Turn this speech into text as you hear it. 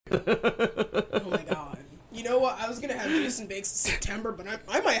Oh my god. You know what? I was gonna have Jason Banks in September, but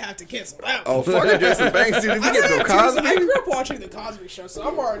I might have to cancel that. Oh, fuck it, Jason Banks, dude. If you get Bill Cosby. I grew up watching The Cosby Show, so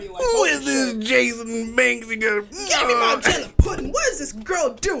I'm already like, Who is this Jason Banks? Give me my jelly pudding. What is this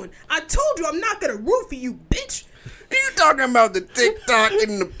girl doing? I told you I'm not gonna root for you, bitch. You talking about the TikTok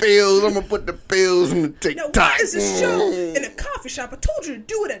and the pills? I'm gonna put the pills in the TikTok. Now, why is this show in a coffee shop? I told you to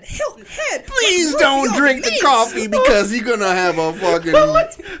do it at Hilton Head. Please don't drink the coffee because you're gonna have a fucking...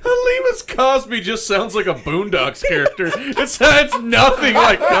 Halima's Cosby just sounds like a Boondocks character. It sounds nothing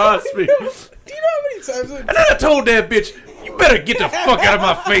like Cosby. Do you know how many times And then I told that bitch, you better get the fuck out of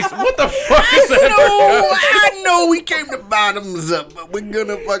my face. What the fuck is that? I know we came to bottoms up, but we're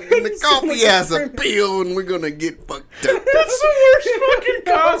gonna fucking... The coffee has a pill and we're gonna get fucked up. That's the worst fucking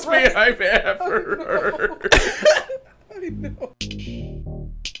Cosby I've ever heard. I know.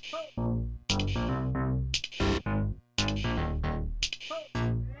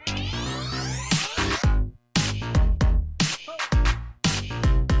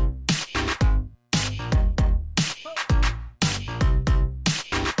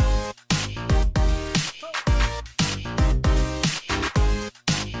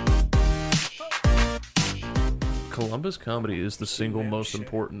 Columbus comedy is the single most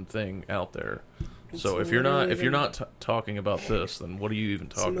important thing out there. So if you're not talking about this, then what are you even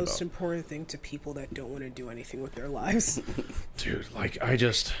talking about? It's the most important thing to people that don't want to do anything with their lives. Dude, like I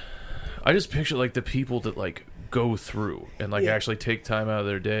just picture like the people that like go through and like actually take time out of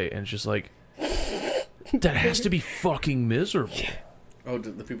their day, and it's just like that has to be fucking miserable. Oh,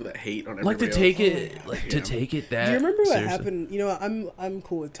 the people that hate on everybody Like to else. take it, like to take it that. Do you remember what seriously. happened? You know, I'm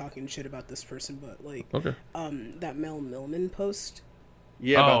cool with talking shit about this person, but like, Okay. that Mel Millman post.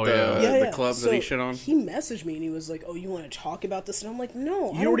 Yeah, about Oh, the clubs that he shit on. He messaged me and he was like, "Oh, you want to talk about this?" And I'm like,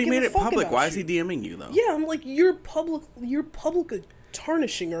 "No, You already made it public. Why is he DMing you though? Yeah, I'm like, you're public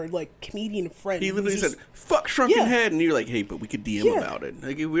tarnishing our like comedian friend. He literally who's said, "Fuck Shrunken Yeah. Head," and you're like, "Hey, but we could DM about it.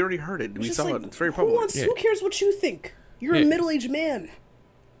 Like, we already heard it. We just saw like, it. It's very who public." Who cares what you think? You're a middle-aged man.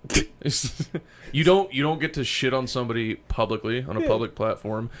 You don't get to shit on somebody publicly on a public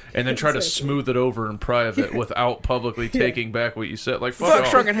platform and then try to smooth it over in private without publicly taking back what you said. Like Fuck off.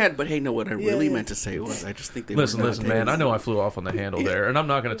 Shrunken Head, but hey, no, what I really meant to say was, I just think they Listen, were not man. I taking know it. I flew off on the handle there, and I'm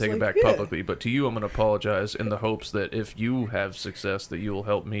not going to take it back publicly. But to you, I'm going to apologize in the hopes that if you have success, that you will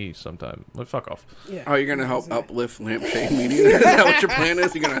help me sometime. Like, fuck off. Yeah. Oh, you're gonna help uplift Lampshade Media? Is that what your plan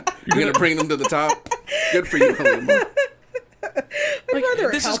is? You're gonna bring them to the top? Good for you, Halima. Like,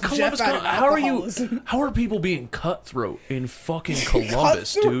 this is Columbus. How are people being cutthroat in fucking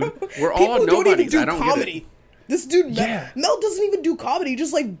Columbus, dude? We're People all don't even nobodies. do I don't comedy. get it. This dude, Yeah. Mel doesn't even do comedy. He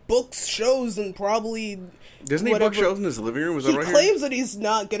just like books shows and probably. Doesn't he book shows in his living room? Is that He right claims that he's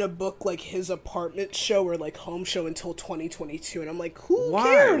not gonna book like his apartment show or like home show until 2022, and I'm like, who Why?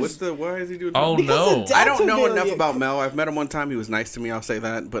 cares? Why is he doing? Oh, Because no. of Delta I don't know variant. enough about Mel. I've met him one time. He was nice to me. I'll say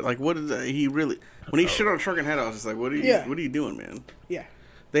that. But like, what is he really? When he shit on Shrunken Head, I was just like, what are you? What are you doing, man? Yeah,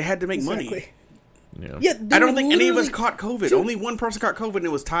 They had to make money. exactly. Yeah. Yeah, I don't think any of us literally- caught COVID. Dude. Only one person caught COVID, and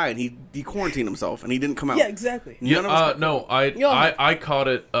it was Ty, and he quarantined himself, and he didn't come out. Yeah, exactly. None of us caught No, Yeah. I caught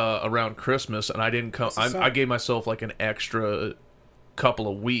it around Christmas, and I didn't come. I gave myself like an extra couple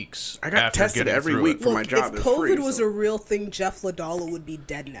of weeks. I got after tested getting every through week it. for Look, my job. if It's COVID free, was so. a real thing, Jeff Ladala would be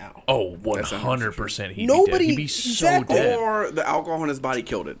dead now. Oh, 100%. He'd be dead. He'd be so Exactly. dead. Or the alcohol in his body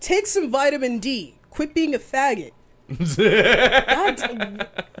killed it. Take some vitamin D. Quit being a faggot. God,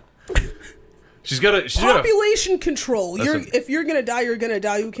 She's got a population control. Listen. If you're gonna die, you're gonna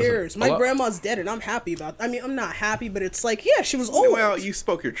die. Who cares? a My lot- grandma's dead, and I'm happy about. I mean, I'm not happy, but it's like, yeah, she was old. Well, you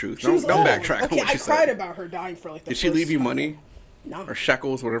spoke your truth. She Don't was old. backtrack Okay, on what I you cried said. about her dying for like the Did she first leave you time. money? No. Or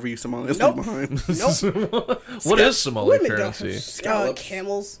shekels, whatever you Somalis Nope. behind? Nope. What is Somali Women currency? don't. Scallops.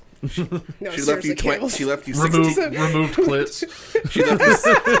 Camels. No, She left seriously, you camels. She left you Removed 16. clits.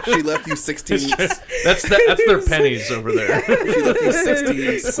 She left you 16. That's their pennies over there. She left you 16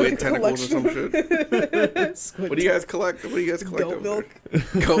 It's squid like a tentacles or some shit. Squid What do you guys collect? What do you guys collect? Goat over milk.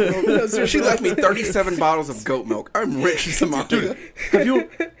 there? Goat milk. No, seriously. She left me 37 bottles of goat milk. I'm rich in Somalia.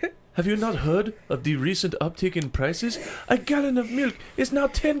 Have you not heard of the recent uptick in prices? A gallon of milk is now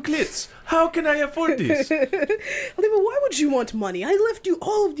 10 clits. How can I afford this? Olivia, why would you want money? I left you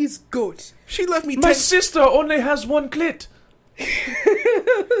all of these goats. She left me My 10 sister only has 1 clit.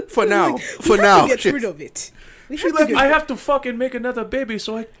 for now. We For have now. to get She- rid of it. I have to fucking make another baby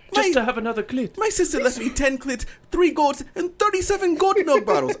to have another clit. My sister left me 10 clits, 3 goats, and 37 goat milk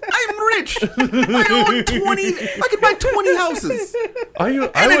bottles. I'm rich. I own 20. I can buy 20 houses.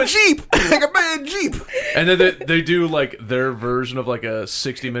 A Jeep. I can buy a Jeep. And then they do like their version of like a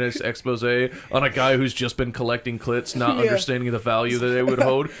 60 minutes expose on a guy who's just been collecting clits, not understanding the value that they would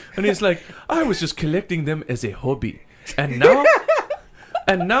hold. And he's like, I was just collecting them as a hobby. And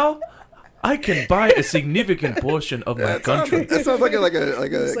now I can buy a significant portion of my country. That sounds like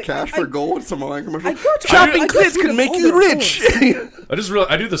a cash for gold. Someone like commercial. Shopping clits can make you rich.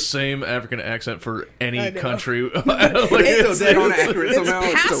 I do the same African accent for any country. It's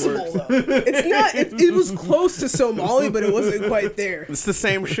passable though. It's not. It was close to Somali, but it wasn't quite there. It's the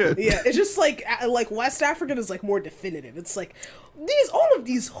same shit. Yeah, it's just like West African is like more definitive. It's like all of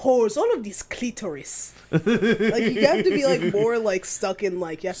these whores, all of these clitoris. Like you have to be like more like stuck in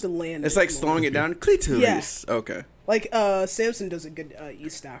like you have to land. It's like slowing it down. Clitoris. Yeah. Okay. Like Samson does a good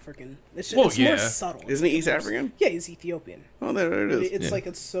East African. It's more subtle. Isn't he East African? Yeah, he's Ethiopian. Oh, there it is. It's like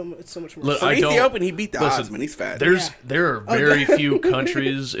it's so much more. Look, Ethiopian, he beat the odds, man. He's fat. There are very few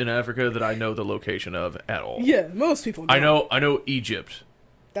countries in Africa that I know the location of at all. Yeah, most people know. I know Egypt.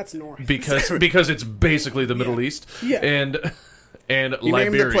 That's north. Because it's basically the Middle East. Yeah. And you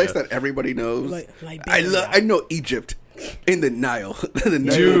Liberia. Name the place that everybody knows. I know Egypt. In the Nile.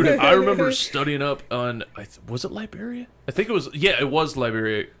 Dude, I remember studying up on, was it Liberia? I think it was, it was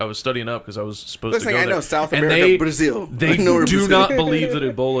Liberia. I was studying up because I was supposed to go there. I know South America, Brazil. They do not believe that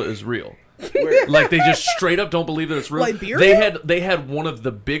Ebola is real. Like, they just straight up don't believe that it's real. Liberia? They had one of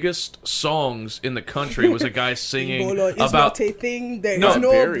the biggest songs in the country was a guy singing Ebola is about... not a thing. There is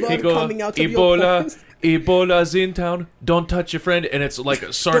no blood coming out of your pores. Ebola's in town. Don't touch your friend. And it's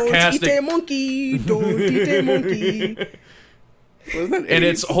like sarcastic. Don't eat a monkey. Don't eat a monkey. And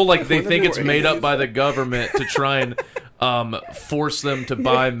it's whole like they think it's made up by the government to try and force them to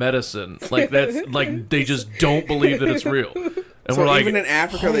buy medicine. Like that's like they just don't believe that it's real. And so we're like, even in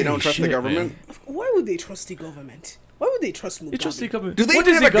Africa, they don't trust the government. Man. Why would they trust the government? Why would they trust Mugabe? Trust the government. Do they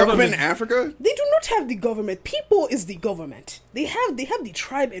even have a government in Africa? They do not have the government. People is the government. They have the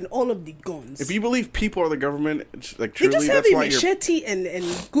tribe and all of the guns. If you believe people are the government, like truly, they just have a machete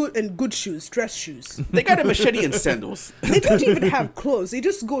and good shoes, dress shoes. They got a machete and sandals. They don't even have clothes. They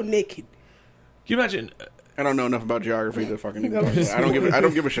just go naked. Can you imagine? I don't know enough about geography to fucking. I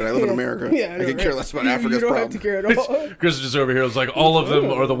don't give a shit. I live in America. Yeah, I could care less about Africa's problem. Have to care at all. Chris is just over here. It's like all of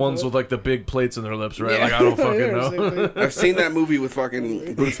them are the ones with like the big plates in their lips, right? Like I don't fucking know. I've seen that movie with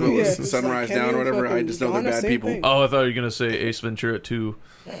fucking Bruce Willis, Sunrise Down, or whatever. I just know they're bad people. Thing. Oh, I thought you were gonna say Ace Ventura 2.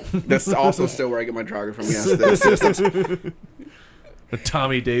 That's also still where I get my geography from. Yes.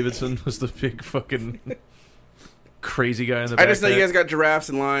 Tommy Davidson was the big fucking crazy guy in the back. I just know you guys got giraffes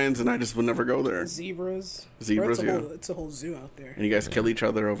and lions, and I just would never go there. Zebras, it's a whole zoo out there. And you guys kill each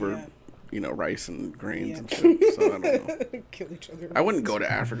other over, rice and grains and shit. So I don't know. Kill each other. I wouldn't go to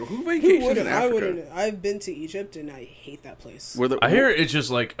Africa. Who vacations in Africa? I wouldn't. I've been to Egypt, and I hate that place. I hear it's just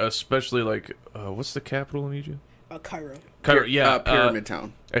like, especially like, what's the capital in Egypt? Cairo. Cairo, yeah. Pyramid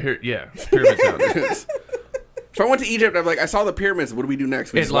Town. I hear, Pyramid Town. If I went to Egypt, I'd be like, I saw the pyramids. What do we do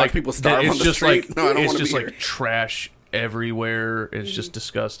next? We just watch people starve on the street. Like, no, I don't want to be here. It's just like trash everywhere. It's just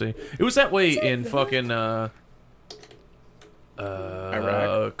disgusting. It was that way in fucking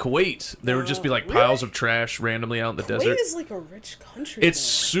Kuwait. There would just be like piles of trash randomly out in the desert. Kuwait is like a rich country. It's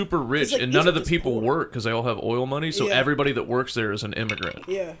super rich, and none of the people work because they all have oil money. So everybody that works there is an immigrant.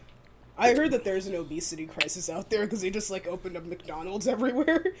 Yeah. I heard that there's an obesity crisis out there because they just like opened up McDonald's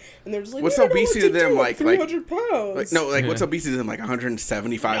everywhere, and they're just like, what's obesity to them? Like 300 pounds? What's obesity to them? Like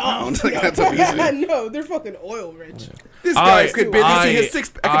 175 pounds? Like that's obesity. No, they're fucking oil rich. This guy could barely see his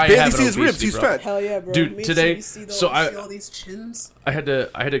six. I could barely see his ribs. He's fat. Hell yeah, bro. Dude, today, see all these chins. I had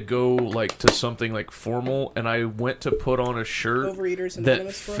to go like to something like formal, and I went to put on a shirt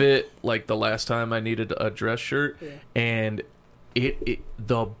that fit like the last time I needed a dress shirt, and.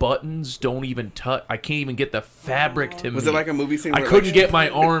 The buttons don't even touch. I can't even get the fabric to me. Was it like a movie scene? I couldn't get my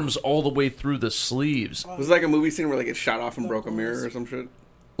arms all the way through the sleeves. Was it like a movie scene where like it shot off and broke a mirror or some shit?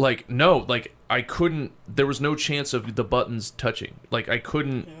 Like no, like I couldn't. There was no chance of the buttons touching. Like I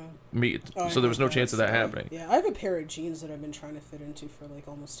couldn't. So there was no chance of that happening. Yeah, I have a pair of jeans that I've been trying to fit into for like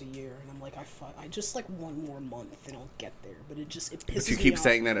almost a year, and I'm like, I just like one more month and I'll get there. But it pisses me off. You keep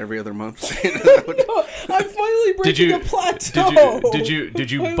saying that every other month. No, I'm finally breaking a plateau.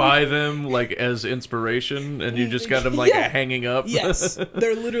 Did you buy them like as inspiration, and you just got them like hanging up? Yes,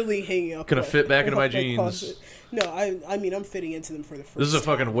 they're literally hanging up. Gonna fit back into my jeans. No, I mean, I'm fitting into them for the first This is a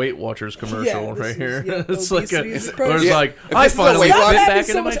time. fucking Weight Watchers commercial right here. Yeah, It's like obesity is a where it's crime. like, If I this is a finally Weight fit Watchers- Stop back having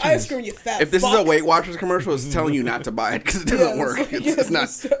into so my much ice jeans. cream, you fat If this fuck. is a Weight Watchers commercial, it's telling you not to buy it because it doesn't Yeah, work. it's like, It's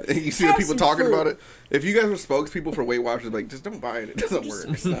not. You see the have people some talking fruit. about it. If you guys were spokespeople for Weight Watchers, like, just don't buy it. It doesn't work.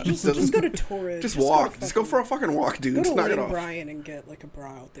 It's not, Just go to Torrid. Just walk. Just go for a fucking walk, dude. Go to Just knock it Lane off. Bryant and get like a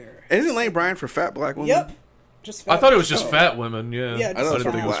bra out there. And isn't Lane Bryant for fat black women? Yep. Just fat. I thought it was just fat women. Yeah, Yeah, I just thought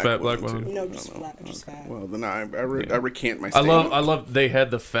didn't think it was fat black women, women. too. No, just flat. Just fat. Well, then I recant my I statement. love. They had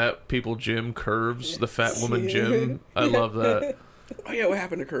the fat people gym curves, the fat woman gym. I love that. Oh yeah, what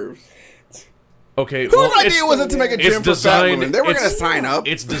happened to Curves? Okay, Whose well, idea was it to make a it's gym for fat designed- women? They were it's- going to sign up.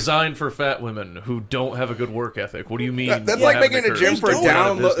 It's designed for fat women who don't have a good work ethic. What do you mean? That's you like have making the a gym curves? for Go out of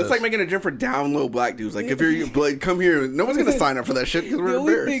down low. It's business. like making a gym for down low black dudes. Like if you're like, come here, no one's gonna sign up for that shit because The we're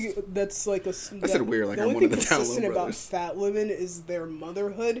only embarrassed. thing that's like a I said weird, like the I'm only one of thing the down low consistent about brothers. fat women is their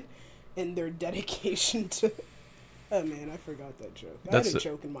motherhood and their dedication to. Oh man, I forgot that joke. I That's had a it.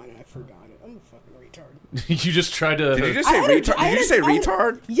 joke in mind and I forgot it. I'm a fucking retard. You just tried to. Did you just I say had a- retard? I Did you had- say I had-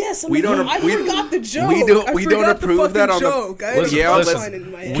 retard? Yes, We don't- I we- forgot the joke. we don't- I we don't forgot the approve that fucking on the- joke. I had Listen, a Yeah, listen, punchline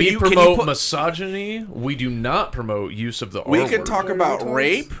in my head. we Can you promote put- misogyny. We do not promote use of the We R can word. talk We're about retards?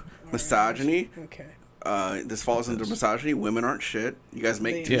 rape, misogyny. Okay. This falls under misogyny. Women aren't shit. You guys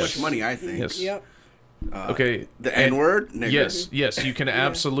make too Yes. much money, I think. Yes. Yep. Okay. The and- N word. Nigger. Yes, you can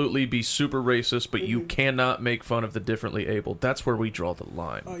absolutely be super racist, but you cannot make fun of the differently abled. That's where we draw the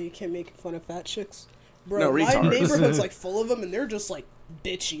line. Oh, you can't make fun of fat chicks? Bro, No, my retards. neighborhood's like full of them and they're just like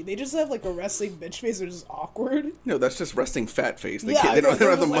bitchy. They just have like a resting bitch face. They're just awkward. No, that's just resting fat face. They, Yeah, can't, they don't they're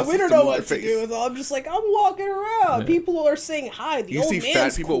have the just like, muscles we don't to know move what their to face. do with it. I'm just like, I'm walking around. People are saying hi. The You old see man's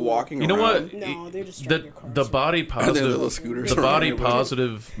fat people cool. walking You know around. what? No, they just the drive their cars. the body Their little positive scooters the body around.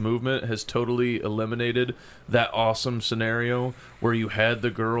 positive movement has totally eliminated that awesome scenario where you had the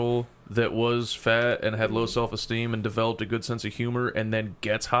girl that was fat and had low self-esteem and developed a good sense of humor and then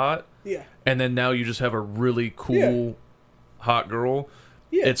gets hot, Yeah. and then now you just have a really cool hot girl.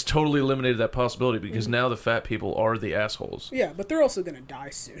 Yeah. It's totally eliminated that possibility because now the fat people are the assholes. Yeah, but they're also gonna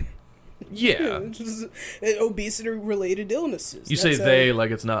die soon. Yeah. Just obesity-related illnesses. You say That's how- they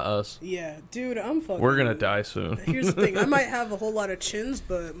like it's not us. Yeah, dude, I'm fucking. We're gonna die soon. Here's the thing: I might have a whole lot of chins,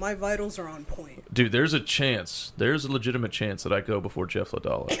 but my vitals are on point. Dude, there's a chance. There's a legitimate chance that I go before Jeff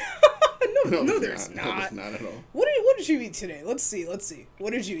Ladala. No, there's No, not. there's not at all. What did you eat today? Let's see.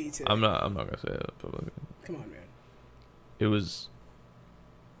 What did you eat today? I'm not gonna say that publicly. Come on, man. It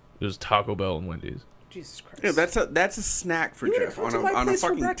was Taco Bell and Wendy's. Jesus Christ. Yeah, that's a snack for You wanna Jeff come on to a my on a place for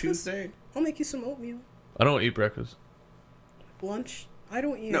fucking breakfast? Tuesday. I'll make you some oatmeal. I don't eat breakfast. Lunch. I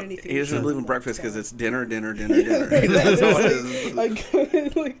don't eat No, anything. he doesn't with live in sugar. breakfast because it's dinner. That's That's all it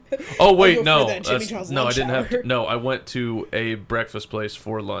is. Oh I wait, go no, for that Jimmy that's- John's no, I lunch didn't have. hour. To, no, I went to a breakfast place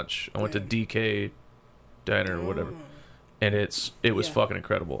for lunch. I went to Yeah. DK Diner or whatever, and it was Yeah. fucking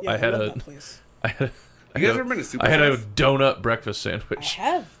incredible. Yeah, I had love a, that place. I had, I You guys had a- ever been to Super I had a Chef? donut breakfast I sandwich.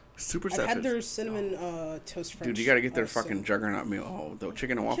 have. Super I've had Chef. their cinnamon toast French. Dude, you gotta get their so- fucking juggernaut meal. Oh, the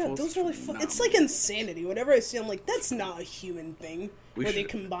chicken and waffles. Yeah, those are like it's Nah, like insanity. Whenever I see, I'm like, that's not a human thing. We where they should-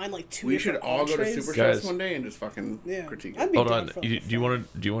 combine like two. we should different all go to entrees. Super Guys. Chefs one day and just fucking Yeah, critique I'd it. be Hold down on, for do the you want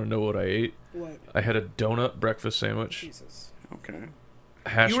to know what I ate? What? I had a donut breakfast sandwich, Jesus. Okay.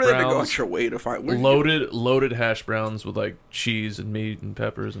 hash You really had to go browns, out your way to find where did you- loaded hash browns with like cheese and meat and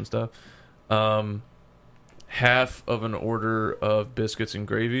peppers and stuff. Half of an order of biscuits and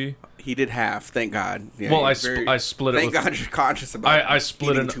gravy. He did half. Thank God. Yeah, Well, he's I split it. Thank with, God you're conscious about. I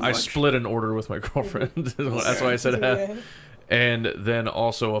split eating an too I much. split an order with my girlfriend. That's why I said half. Yeah. And then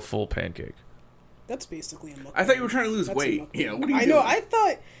also a full pancake. That's basically a mukbang. I thought you were trying to lose That's a weight. mukbang. You know, what are you I know. doing? I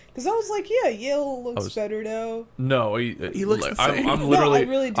thought because I was like, yeah, Yale looks was- better now. No, He looks the same. I'm No, literally I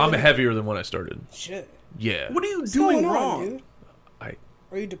really do. I'm heavier than when I started. Shit. Yeah. What are you What's doing going on, wrong? dude? I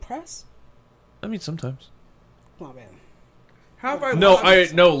Are you depressed? mean sometimes. Come on, man. How have I No,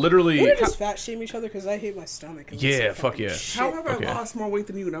 lost, literally. We just fat shame each other because I hate my stomach. and it's Yeah, like fuck fucking yeah. shit. how have I Okay. lost more weight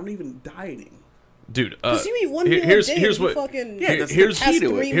than you and I'm not even dieting? Dude, Because you eat one meal here's a day. here's and you what fucking Yeah, that's the here's key to it.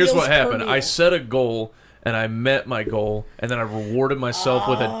 three here's meals what per happened. I meal. set a goal and I met my goal, and then I rewarded myself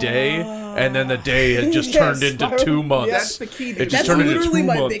with a day, and then the day had just Yes, turned into I- 2 months. yeah. That's the key, dude. It just That's turned into literally 2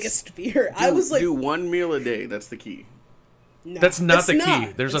 my months. biggest fear. I was like, do one meal a day. That's the key. no, That's not it's the key.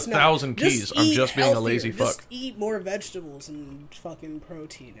 not. There's It's 1,000 not. keys. I'm eat just being a healthier. lazy Just fuck. eat more vegetables and fucking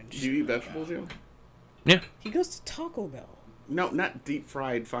protein and Do shit. you eat vegetables, yo? Yeah. He goes to Taco Bell. No, not deep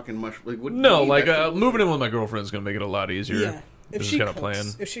fried fucking mush. Like, what, No, you eat like vegetables? moving in with my girlfriend is gonna make it a lot easier. Yeah. If This she is kind of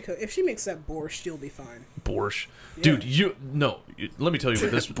cooks, plan. if she makes that borscht, you'll be fine. Borscht, dude. Let me tell you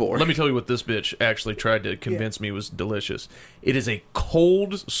what this. Borscht. Let me tell you what this bitch actually tried to convince me was delicious. It is a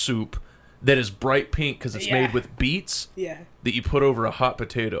cold soup that is bright pink because it's Yeah. made with beets Yeah. that you put over a hot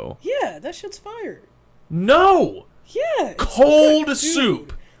potato. Yeah, that shit's fire. No! Yeah. it's Cold good, dude.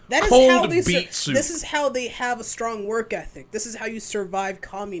 soup. That is Cold how they beet soup. This is how they have a strong work ethic. This is how you survive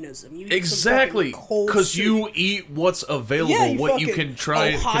communism. You eat some Exactly. fucking cold Because soup. you eat what's available, Yeah, what you fucking can try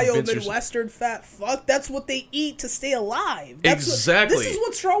and Ohio convince yourself. Midwestern fat fuck. That's what they eat to stay alive. That's Exactly. This is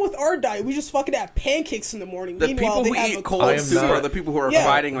what's wrong with our diet. We just fucking have pancakes in the morning. The Meanwhile, people they who have eat a cold I am soup not- are the people who are Yeah.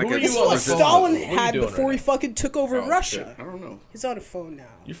 fighting like Who are a you This is on the what phone Stalin with? What are you had doing before right he fucking took over Oh, Russia. shit. I don't know. He's on a phone now.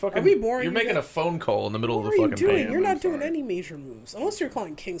 You fucking, Are we boring? You're you making guys? a phone call in the middle What of are the you fucking doing? pain. You're not I'm doing sorry. any major moves. Unless you're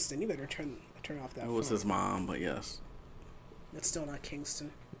calling Kingston. You better turn off that It was phone. his mom, but yes. That's still not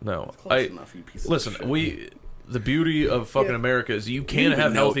Kingston. No. Close enough, you piece of Listen, shit. the beauty of fucking Yeah. America is you can You have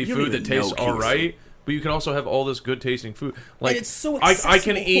even know- healthy you food that even know tastes all right, Kingston. but you can also have all this good tasting food. Like it's so I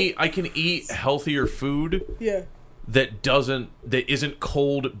can accessible. I can eat healthier food Yeah. that isn't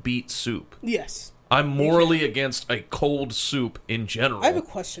cold beet soup. Yes. I'm morally against a cold soup in general. I have a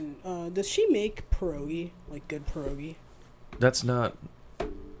question. Does she make pierogi? Like good pierogi? That's not.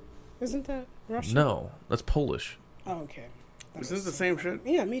 Isn't that Russian? No, that's Polish. Oh, okay. That Is this was- the same shit?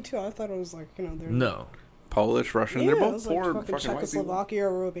 Yeah, me too. I thought it was like, they're... No. Polish, Russian, Yeah, they're it both was like poor fucking fucking white people. Czechoslovakia,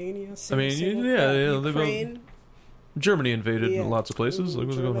 Romania, I mean, they both- Ukraine. Germany invaded Yeah. lots of places. Like,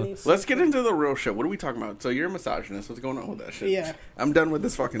 what's going Germany, on? Let's get into the real shit. What are we talking about? So you're a misogynist. What's going on with that shit? Yeah. I'm done with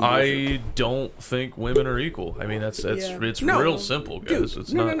this fucking bullshit. I don't think women are equal. I mean, that's Yeah. it's No. real simple, guys. Dude,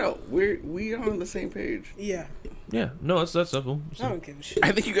 It's no, not. no. We are on the same page. Yeah. Yeah, no, it's that simple. I don't give a shit.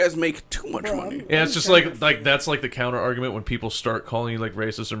 I think you guys make too much Bro, money. I'm- Yeah, it's just trying like that's like the counter argument when people start calling you like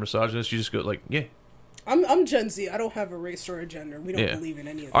racist or misogynist. You just go like, yeah. I'm Gen Z. I don't have a race or a gender. We don't Yeah. believe in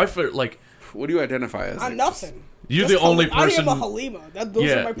any of I that. feel like What do you identify as? I'm Like, nothing. you're Just the only person. I am a Halima. Those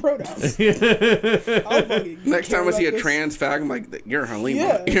Yeah. are my pronouns. I'll fucking Next care time I see a about this. trans fag, I'm like, you're a Halima.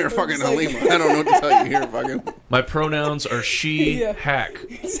 Yeah, You're a it's fucking like- Halima. I don't know what to tell you. You're a fucking My pronouns are she, Yeah. hack.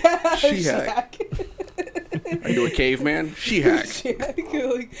 She hack. Are you a caveman? She hack.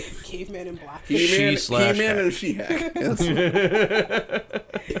 Like, caveman in black. He-Man, slash He-Man hack. and she hack. Yes.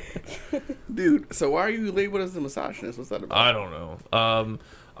 Dude, so why are you labeled as a misogynist? What's that about? I don't know.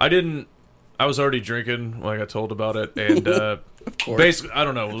 I was already drinking when I got told about it, and course. basically, I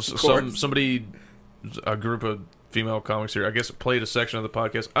don't know. course. Somebody, a group of female comics here, I guess, played a section of the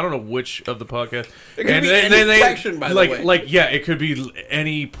podcast. I don't know which of the podcast. It could be any section, by the like, way. Like, yeah, it could be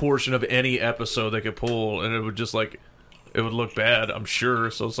any portion of any episode they could pull, and it would just like, it would look bad, I'm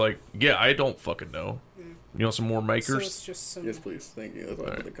sure. So it's like, yeah, I don't fucking know. You know, some more So makers. it's just some. Yes, please. Thank you. That's why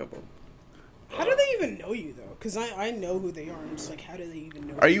I put a couple. How do they even know you though? Because I know who they are. I'm just like, how do they even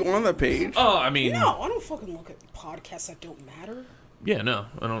know? Are you on the page? Oh, I mean, No, I don't fucking look at podcasts that don't matter. yeah, no,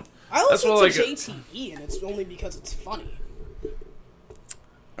 I don't. I That's listen what, to like, JTE, and it's only because it's funny.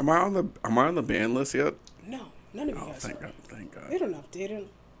 Am I on the ban list yet? No, none of you Oh, guys thank are. God. Thank God. They don't update it.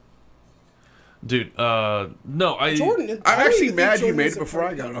 Dude, no, Jordan, I'm I don't actually even think mad you Jordan made is it a before I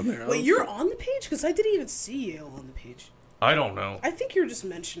part of got on there. Wait, you're on the page? Because I didn't even see Yale on the page. I don't know. I think you're just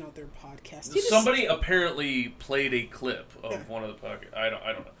mentioning out their podcast. You just- Somebody apparently played a clip of one of the podcasts. I don't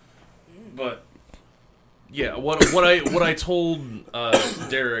know, but yeah, what I told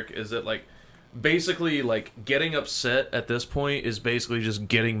Derek is that like basically like getting upset at this point is basically just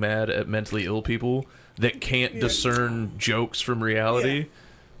getting mad at mentally ill people that can't discern jokes from reality. Yeah.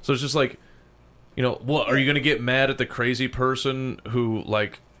 So it's just like, you know, what are you gonna get mad at the crazy person who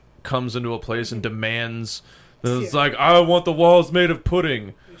like comes into a place and demands? It's like, I want the walls made of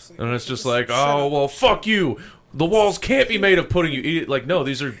pudding. And it's just like, oh, well, fuck you. The walls can't be made of pudding, you idiot. Like, no,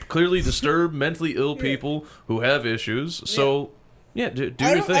 these are clearly disturbed, mentally ill people who have issues. So, yeah, do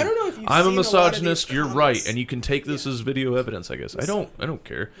your thing. I don't know if you've I'm a seen a lot of misogynist, these you're comments. right, and you can take this as video evidence, I guess. I don't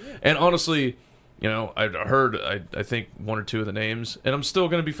care. And honestly, you know, I heard, I think, one or two of the names, and I'm still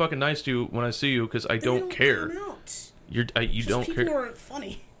going to be fucking nice to you when I see you, because I They don't care. come out. You Just don't people care. aren't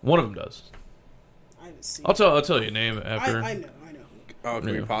funny. One of them does. I haven't seen. I'll tell you a name after. I know. Oh,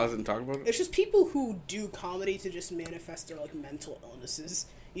 can we Yeah. pause and talk about it? It's just people who do comedy to just manifest their like mental illnesses.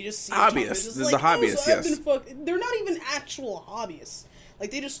 You just see Hobbyists. them talk, it's just The hobbyists, so I've yes. been they're not even actual hobbyists.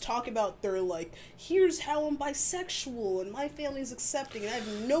 Like they just talk about their like, here's how I'm bisexual and my family's accepting, and I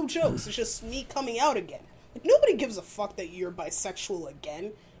have no jokes. It's just me coming out again. Like nobody gives a fuck that you're bisexual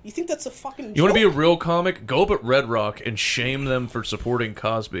again. You think that's a fucking joke? You want to be a real comic? Go up at Red Rock and shame them for supporting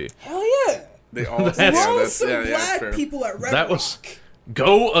Cosby. Hell yeah. They all Roll some that's black fair. people at Red That Rock. was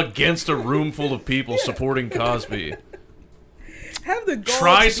go against a room full of people supporting Cosby. Have the gall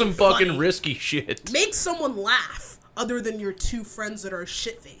Try to be some fucking funny. risky shit. Make someone laugh other than your two friends that are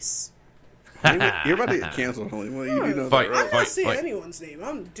shitface. You're about to get canceled, Holly. Well, you do know Fight, that, right? I'm not saying fight. anyone's name.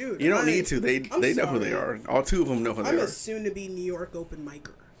 I'm dude. You don't need to. They know who they sorry. are. All two of them know who they I'm are. a soon-to-be New York open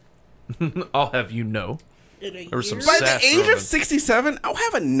micer. I'll have you know. In a Or some year, By the Sass age Roman. of 67, I'll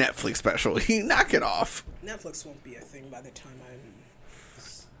have a Netflix special. Knock it off. Netflix won't be a thing by the time I'm.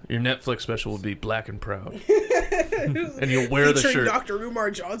 Your Netflix special will be Black and Proud. And you'll wear the Featuring shirt. Dr. Umar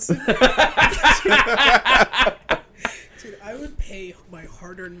Johnson. Dude, I would pay my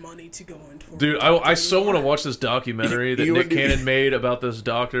hard-earned money to go on tour. Dude, with I Dr. so Umar. want to watch this documentary that You Nick would- Cannon made about this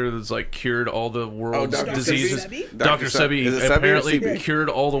doctor that's like cured all the world's Dr. diseases. Sebi? Dr. Sebi Is it Sebi or apparently Sebi? cured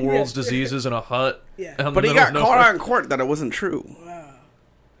all the world's diseases in a hut. Yeah. out in But the he middle got of caught nowhere. out in court that it wasn't true.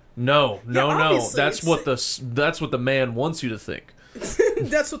 No. obviously, That's it's- that's what the man wants you to think.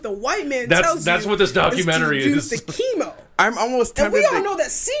 That's what the white man That's- tells you. that's what this documentary is. To is. use the chemo. I'm almost And tempted we all to... know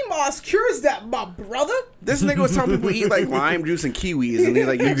that sea moss cures that, my brother. This nigga was telling people to eat like lime juice and kiwis, and he's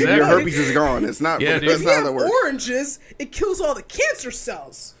like, your Exactly. herpes is gone. It's not. Yeah, dude. That's If not you how that have works. oranges, it kills all the cancer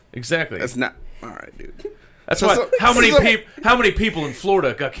cells. Exactly. That's not. All right, dude. That's So- why. so- how many so- how many people in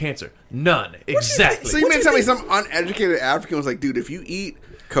Florida got cancer? None. Exactly. So you mean tell me some uneducated African was like, dude, if you eat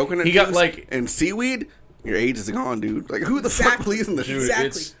coconut He juice got, like- and seaweed, your age is gone, dude. Like, who the fuck Exactly. believes in this Dude, shit?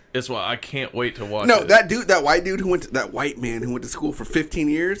 Exactly. it's why I can't wait to watch No, it. that white dude that white man who went to school for 15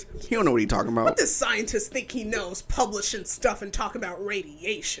 years, he don't know what he's talking about. What does scientists think he knows publishing stuff and talking about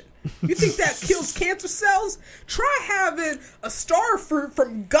radiation? You think that kills cancer cells? Try having a star fruit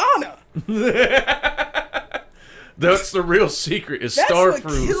from Ghana. That's the real secret. Is That's star what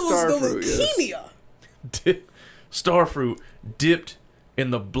fruit. kills the Starfruit, yes. leukemia. Star fruit dipped in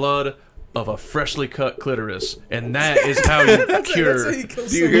the blood of a freshly cut clitoris, and that is how you cure. That's how you kill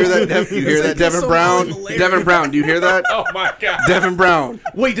Do you hear that? You hear that, Devin Brown? Devin Brown, do you hear that? Oh my god! Devin Brown.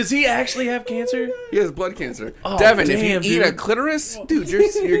 Wait, does he actually have cancer? He has blood cancer. Oh, Devin, damn, if you eat dude. a clitoris, dude,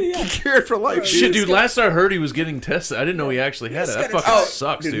 you're cured for life. Shit, dude. Last I heard, he was getting tested. I didn't know he actually had it. That gotta fucking try.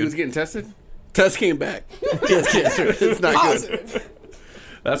 sucks, Dude, he was dude. getting tested. Test came back. He has cancer. It's not good. Positive.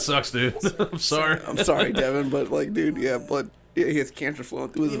 That sucks, dude. I'm sorry. I'm sorry, Devin, but like, dude, yeah, blood. Yeah, he has cancer flowing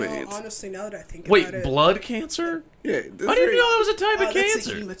through his You know, veins. honestly, now that I think Wait, about it, blood cancer? Yeah, I didn't know that was a type of that's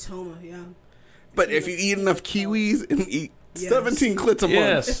cancer. a hematoma. Yeah. But if you eat enough kiwis and eat Yes. 17 clits a month,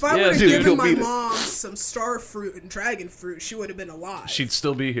 Yes. If I would have Dude, given you'll my beat it. mom some star fruit and dragon fruit, she would have been alive. She'd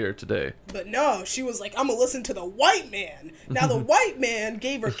still be here today. But no, she was like, I'm gonna listen to the white man. Now the white man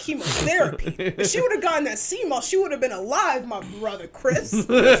gave her chemotherapy. If she would have gotten that CMOS, she would have been alive, my brother Chris.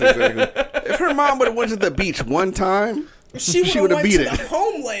 That's exactly. If her mom would have went to the beach one time, She would would've have went beat to it. the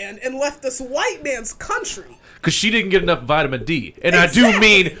homeland and left this white man's country. Because she didn't get enough vitamin D. And I do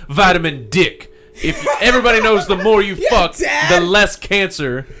mean vitamin dick. If everybody knows the more you Yeah, fuck, Dad. the less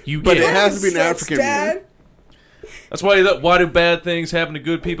cancer you But get. it has to be an Sucks, African Dad. man. That's why do bad things happen to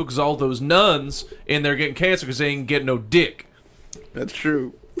good people? Because all those nuns in there getting cancer because they ain't getting no dick. That's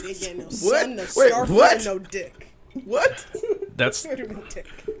true. They ain't getting no son, no Wait, star fruit, what? and no dick. What? That's No dick.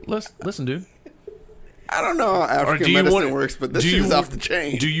 listen, dude. I don't know how Or African medicine works, but this shit is off the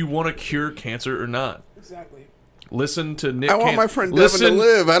chain. Do you want to cure cancer or not? Exactly. Listen to Nick. I want Cannon. my friend Devin to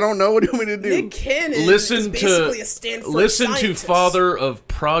live. I don't know what you want me to do. Nick Cannon is Listen basically to a Stanford listen to scientist. father of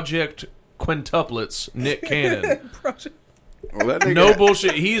Project Quintuplets, Nick Cannon. Project- Well, that nigga- No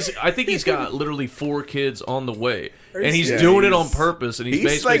bullshit. I think he's got literally 4 kids on the way, and he's Yeah, doing it he's- on purpose. And he's He's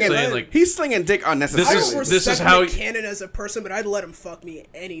basically slinging, saying like, he's slinging dick I unnecessarily. This don't is respect how Nick he- Cannon as a person, but I'd let him fuck me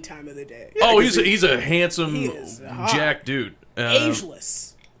any time of the day. "Oh, he's a handsome He is hot. jack dude,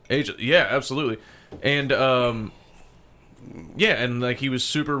 Ageless. yeah, absolutely." And yeah, and like he was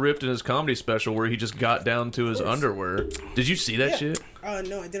super ripped in his comedy special where he just got down to his underwear. Did you see that Yeah. shit?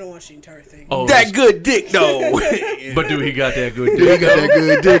 No, I didn't watch the entire thing. Oh, that good dick, though. but dude, he got that good he dick. got that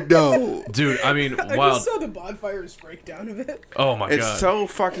good dick, though. Dude, I mean, I wild. just saw the bonfires breakdown of it. Oh my It's god. so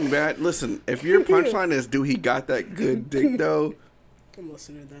fucking bad. Listen, if your punchline is, "Do he got that good dick, though?" I'm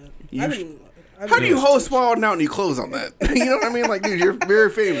listening to that. You I sh- haven't- I How haven't do you watched host Wild Out and you close on that? You know what I mean? Like, dude, you're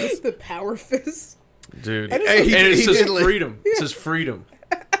very famous. the Power Fist. Dude, I just- and He- it he says did like- freedom. It says freedom.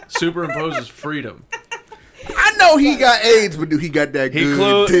 Superimposes freedom. I know he got AIDS, but dude, he got that He good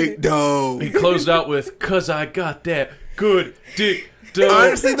clo- dick, though. He closed out with "Cause I got that good dick." Dude.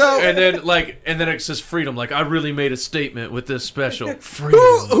 Honestly, though- and then it says freedom. Like, I really made a statement with this special freedom.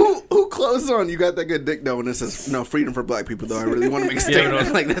 Who closes on you got that good dick though? And it says no freedom for black people though. I really want to make a statement.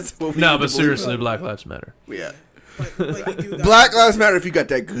 no. Like that's what we No, need but to believe. seriously, Black Lives Matter. Yeah. Like you do that. Black Lives Matter if you got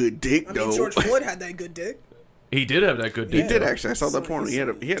that good dick I though. mean, George Floyd had that good dick. He did have that good He dick. did though. actually. I saw that porn. He had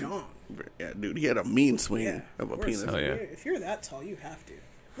Dumb. yeah, dude. He had a mean swing Yeah, of a course. penis. Oh, yeah. If you're that tall, you have to.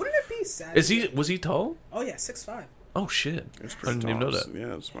 Wouldn't it be sad? Was he tall? Oh yeah, 6'5". Oh shit! It's I pretty didn't even know tall. that.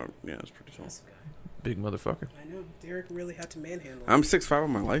 Yeah, it's smart. Yeah, it's pretty tall. That's a guy. Big motherfucker. I know. Derek really had to manhandle. I'm 6'5"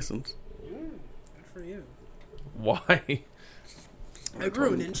 on my license. Good for you. Why? I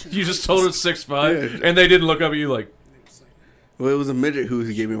grew an inch. You just told us 6'5", and they didn't look up at you like. Well, it was a midget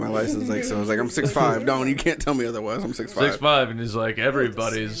who gave me my license. Like, so I was like, I'm 6'5". No, you can't tell me otherwise. I'm 6'5". 6'5", and he's like,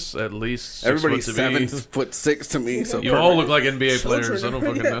 everybody's at least 6 Everybody's foot to me. 7'6" to me. So You all look like NBA players. I don't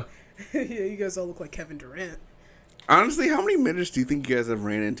fucking Yeah. know. Yeah, you guys all look like Kevin Durant. honestly, how many midgets do you think you guys have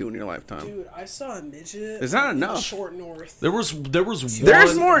ran into in your lifetime? Dude, I saw a midget. It's not in the enough. Short North. There was There's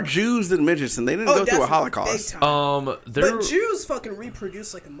one. more Jews than midgets, and they didn't go through a definitely, Holocaust. big time. There. But Jews fucking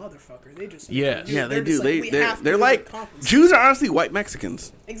reproduce like a motherfucker. They just Yes. Yeah, they they're do. just like, we have to They're do like the compensate. Jews are honestly white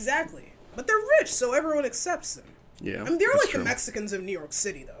Mexicans. Exactly, but they're rich, so everyone accepts them. Yeah, I mean, they're that's like true. the Mexicans of New York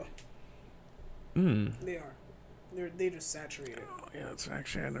City, though. They are. They just saturate it. Yeah, that's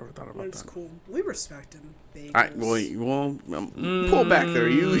actually I never thought But about it's that. cool. We respect him. Pull back there.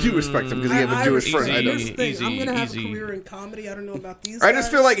 You respect him because he have a Jewish friend. I easy. don't. Here's the thing. I'm gonna have easy. a career in comedy. I don't know about these. I just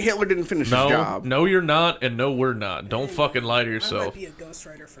guys. feel like Hitler didn't finish his No, job. no, you're not, and no, we're not. Don't fucking lie to I yourself. might be a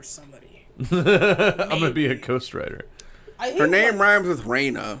ghostwriter for somebody. I'm gonna be a ghostwriter. I hate Her name like, rhymes with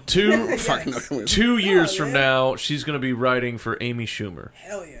Raina. Two, Fucking Yes. no. 2 years from yeah. now, she's gonna be writing for Amy Schumer.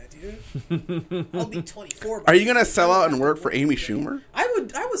 Hell yeah, dude. I'll be 24. Are you gonna sell out and work for Amy Schumer? I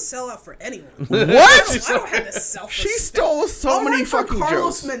would sell out for anyone. What? I don't have the self. She stole so I'll many write for fucking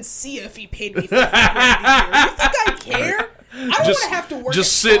Carlos jokes. Mencia if he paid me $50,000 a year. You think I care? I don't want to have to work.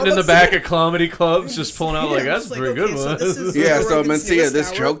 Just at sitting in the Starbucks back again. of comedy clubs, just pulling out like Yeah, that's just a pretty good okay, so one. this is Yeah, Joe so Rogan's Mencia, newest this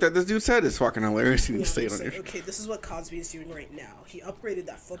hour. joke that this dude said is fucking hilarious. You need Yeah, to say it it's on like, your okay, this is what Cosby is doing right now. He upgraded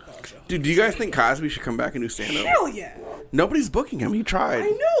that football show. Dude, do you guys think Cosby should come back and do stand-up? Hell yeah! Nobody's booking him. He tried. I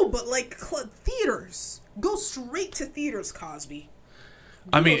know, but like theaters, go straight to theaters, Cosby.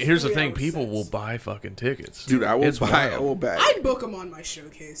 I mean, those here's the 3 thing: hour people sets. will buy fucking tickets. Dude, I will It's buy. wild. I will buy. I'd book him on my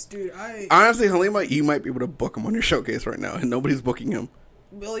showcase, dude. Honestly, Halima, you might be able to book him on your showcase right now, and nobody's booking him.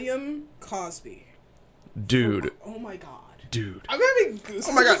 William Cosby. Dude, Oh my god. dude. I'm having goosebumps.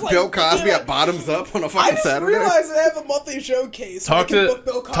 Oh my god, just, like, Bill Cosby thinking, at Bottoms Up on a I fucking just Saturday? realized I have a monthly showcase. Talk I can to book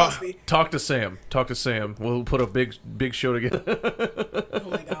Bill Cosby. talk to Sam. Talk to Sam. We'll put a big show together. Oh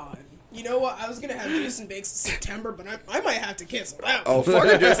my god. You know what? I was gonna have Jason Banks in September, but I might have to cancel that. Oh, fuck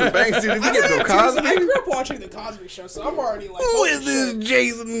it, Jason Banks, dude. If you I get Bill might have to. I Cosby, grew up watching the Cosby Show, so I'm already like, who holy is this shit.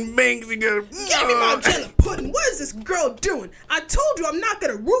 Jason Banks? You go, Give me my jelly pudding. What is this girl doing? I told you I'm not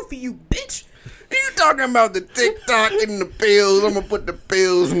gonna root for you, bitch. You talking about the TikTok and the pills? I'm gonna put the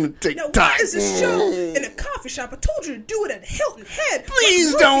pills in the Now, TikTok. why is this show in a coffee shop? I told you to do it at Hilton Head.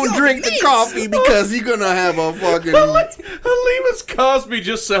 Please Like, don't Ruby drink the Mix. coffee because you're gonna have a fucking. Halima's Cosby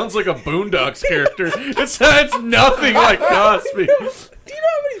just sounds like a Boondocks character. It's nothing like Cosby. Do you know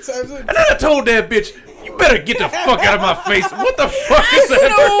how many times And then I told that bitch, you better get the fuck out of my face. What the fuck is that?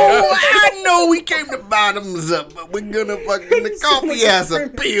 No, I know we came to Bottoms Up, but we're gonna fucking the coffee has a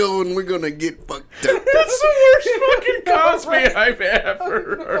pill and we're gonna get fucked up. That's the worst fucking Cosby I've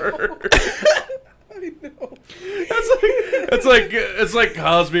ever heard. I know. It's like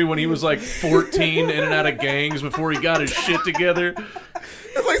Cosby when he was like 14 in and out of gangs before he got his shit together.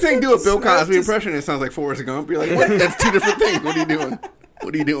 It's like saying do a Bill Cosby impression. It sounds like Forrest Gump. You're like, what? That's two different things. What are you doing?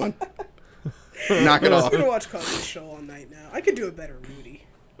 What are you doing? Knock it I'm off. gonna watch Cosby's Show all night now. I could do a better Rudy.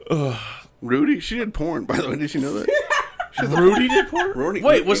 Rudy, she did porn, by the way. Did you know that? Rudy did porn? Rudy-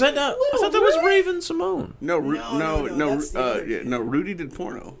 Wait, was that not? I thought that was Raven Simone. No, No, that's the other kid. no. Rudy did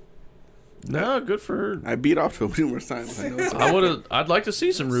porno. No, good for her. I beat off to him numerous times. I know. I'd like to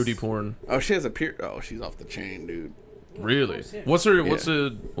see some Rudy porn. Oh, she has a peer. Oh, she's off the chain, dude. Really? What's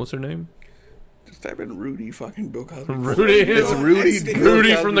her name? Just type in Rudy, fucking Bill Cosby. Rudy. It's Rudy. Rudy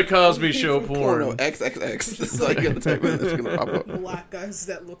Bill from the Cosby Cosby Show porno. porn. XXX. This is like you have to type in. It's gonna pop up. Black guys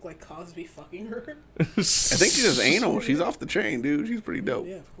that look like Cosby fucking her. I think she's just anal. She's off the chain, dude. She's pretty dope.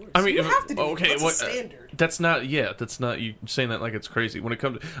 Yeah, of course. I mean, you have to do okay, That's what? a standard. That's not. Yeah, that's not you saying that like it's crazy. When it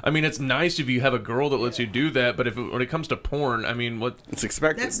comes, I mean, it's nice if you have a girl that lets you do that. But when it comes to porn, I mean, what? It's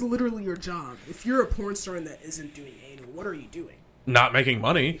expected. That's literally your job. If you're a porn star that isn't doing anal, what are you doing? Not making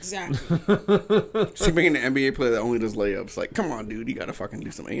money. Exactly. She's being an NBA player that only does layups. Like, come on, dude. You gotta fucking do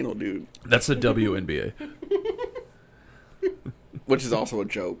some anal, dude. That's the WNBA. Which is also a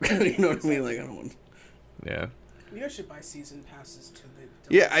joke. You know what I mean? Like, I don't want. Yeah. You guys should buy season passes to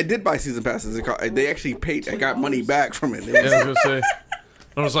the. Yeah, I did buy season passes. They actually paid. I got money back from it. Yeah, I was gonna say.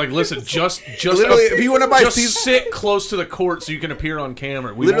 I was like, listen, just Literally, if you want to buy just season, sit close to the court so you can appear on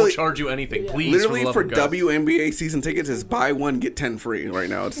camera. We Literally- won't charge you anything, please. literally for, for the love of God. WNBA season tickets is buy one get 10 free right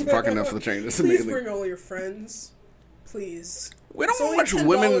now. It's fucking enough for the change. It's Please amazing. bring all your friends. Please. We don't It's only watch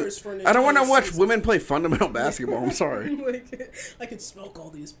women. $10 for an I don't want to entire watch season. women play fundamental basketball. I'm sorry. Like, I could smoke all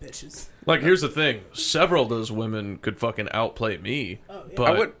these bitches. Like, here's the thing: several of those women could fucking outplay me. Oh, yeah. But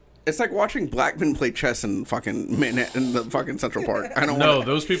I would. It's like watching black men play chess in fucking Manhattan, in the fucking Central Park. I don't. no, want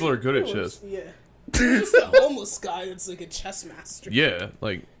those people are good at chess. Yeah. Just a homeless guy that's like a chess master. Yeah,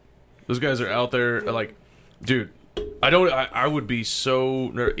 like those guys are out there. Like, dude, I would be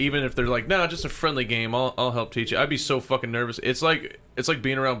so even if they're like, nah, just a friendly game. I'll help teach you. I'd be so fucking nervous. It's like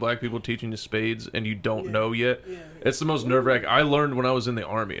being around black people teaching you spades and you don't know yet. Yeah. It's the most nerve wracking. I learned when I was in the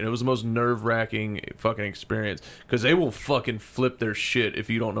army, and it was the most nerve wracking fucking experience because they will fucking flip their shit if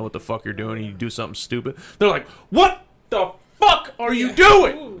you don't know what the fuck you're doing and you do something stupid. They're like, what the fuck are you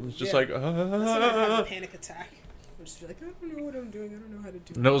doing? It's just like, That's when I have a panic attack. I'll just be like, I don't know what I'm doing. I don't know how to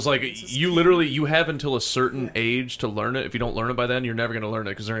do it. And it was like, you have until a certain age to learn it. If you don't learn it by then, you're never going to learn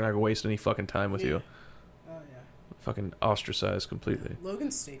it because they're not going to waste any fucking time with you. Oh, yeah. Fucking ostracized completely.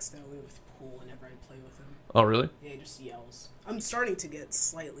 Logan stakes that way with pool whenever I play with him. Oh, really? Yeah, he just yells. I'm starting to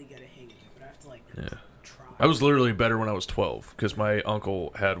slightly get a hang of it, but I have to, like, try. I was literally better when I was 12 because my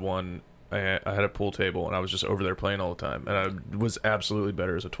uncle had one. I had a pool table, and I was just over there playing all the time. And I was absolutely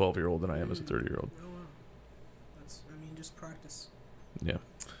better as a 12-year-old than I am as a 30-year-old. Oh, wow. Just practice. Yeah.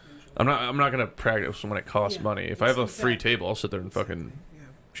 I'm not gonna practice when it costs money. If I have a free table, I'll sit there and fucking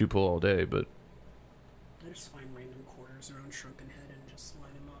shoot pool all day. But I just find random quarters around Shrunken Head and just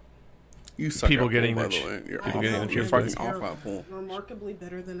line them up. You suck People at getting pool, by their the way. You're people awful. getting their You're change fucking back. awful at pool. Remarkably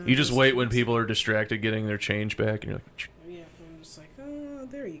better than you just wait when people are distracted getting their change back, and you're like, Yeah, I'm just like, oh,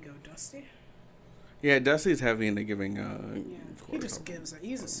 there you go, Dusty. Yeah, Dusty's heavy into giving. He just gives.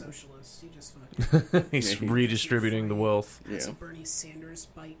 He's a socialist. He just fucking. he's redistributing the wealth. Has Yeah. a Bernie Sanders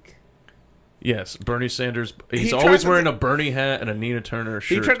bike. Yes, Bernie Sanders. He's He always tried to wearing a Bernie hat and a Nina Turner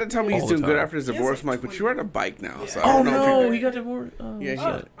shirt. He tried to tell me he's all the doing good time. after his He has divorce. like I'm like, but 20 you're on a bike now, so I Oh don't know. no, If he got divorced. Oh, Yeah,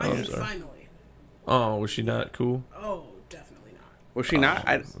 shit. I I'm mean, sorry. finally. Oh, was she not cool? Oh, definitely not. was she not?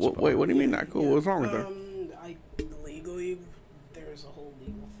 Wait, what do you mean not cool? What's wrong with her? Legally, there's a whole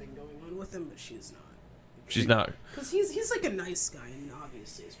legal thing going on with him, but she's not. She's not. Because he's like a nice guy, and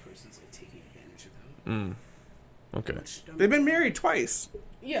obviously this person's like taking advantage of him. Okay. Which, They've been married twice.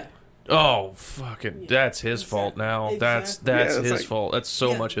 Yeah. Oh, fucking! That's his fault now. That's Yeah, it's his like- fault. That's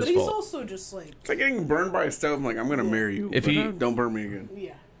so much his but he's fault. also just like, It's like getting burned by a stove. I'm like, I'm gonna marry you. If but he- don't burn me again.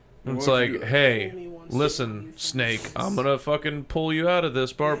 yeah. It's What like, you- hey, listen, Snake, I'm gonna fucking pull you out of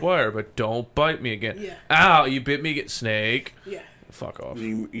this barbed wire, but don't bite me again. Yeah. Ow, you bit me, Snake. Yeah. Fuck off.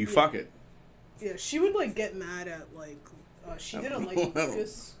 You fuck it. Yeah, she would like get mad at like, she didn't like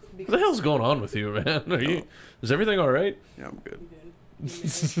Lucas. What the hell's going on with you, man? Are you? Is everything all right? Yeah, I'm good.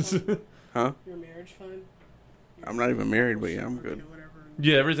 Huh? Huh? Your marriage fine? I'm not even married, but yeah, I'm good. Whatever,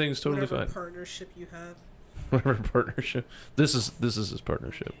 Yeah, everything's totally whatever fine. partnership you have. Whatever partnership. This is his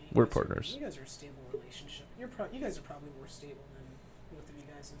partnership. We're partners. You guys are a stable relationship. You guys are probably more stable than both of you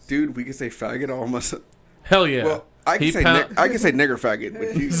guys. Dude, we can say faggot almost. Hell yeah. Well, I can He say pound- I can say nigger faggot,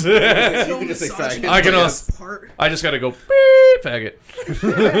 but you can just say faggot. I can also. also. I just gotta go beep, faggot.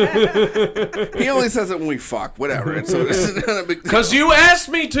 He only says it when we fuck. Whatever. It's not a big deal. Cause you asked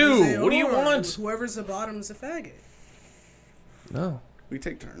me to. What do you want? Whoever's the bottom's a faggot. No. We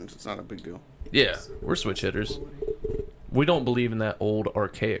take turns. It's not a big deal. Yeah, we're switch hitters. We don't believe in that old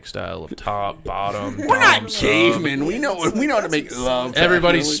archaic style of top, bottom. We're not dom, sub. cavemen. We know how to make love.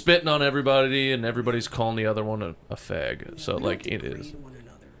 Everybody's technically. spitting on everybody, and everybody's calling the other one a fag. So like it is. Degrade one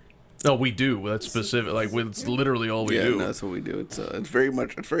another. No, we do. That's specific. Like it's literally all we Yeah, do. no, that's what we do. It's very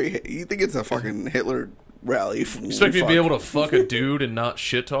much. It's very. You think it's a fucking Hitler rally? Expect me to be able to fuck a dude and not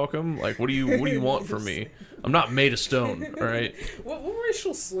shit talk him? Like what do you want from me? I'm not made of stone. All right. What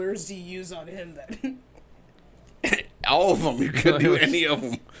racial slurs do you use on him then? all of them. You could do any of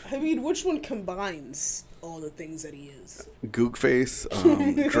them. I mean, which one combines all the things that he is? Gook face,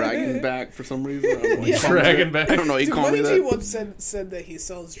 dragon back for some reason. I don't know, he called me Dragon that. back. I don't know. He Dude, called me Money G that. once said that he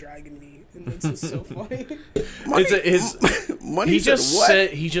sells dragon meat, and that's just so funny. Money, He said just what?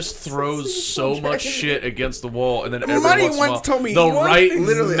 said he just throws so much shit against the wall, and then every Money once in a while, once told me- the Money- right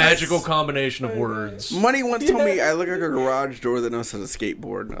literally, magical combination of words. Money once told me I look like a garage door that knows how to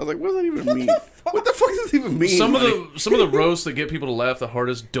skateboard. I was like, what does that even mean? What the fuck does this even mean? Some of Money? the roasts that get people to laugh the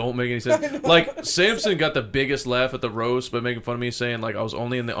hardest don't make any sense. Like Samson got the biggest laugh at the roast by making fun of me, saying like I was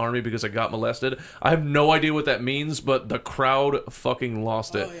only in the army because I got molested. I have no idea what that means, but the crowd fucking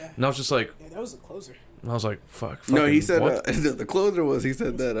lost it, Oh, yeah. and I was just like, Yeah, that was the closer. I was like, fuck. No, he said what? the closer was he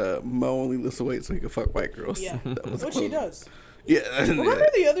said that Mo only lifts weight so he could fuck white girls. Yeah, That was the which he closer. does. Yeah. Remember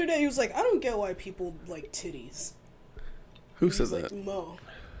the other day he was like, I don't get why people like titties. Who He says was like that? Mo,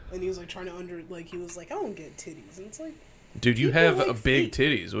 and he was like trying to he was like, I don't get titties, and it's like, Dude, you People have like a big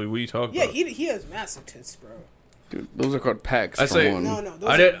feet. titties. What are you talking Yeah, about? he has massive tits, bro. Dude, those are called pecs. I say- for one. No, those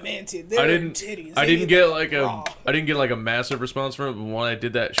I are didn't- man titties. I They're didn't. titties. I They didn't get, get like raw. I didn't get like a massive response from it. But when I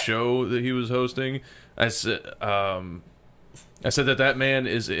did that show that he was hosting, I said that man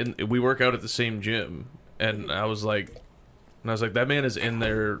is in. We work out at the same gym, and I was like, that man is in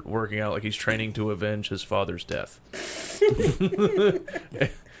there working out like he's training to avenge his father's death.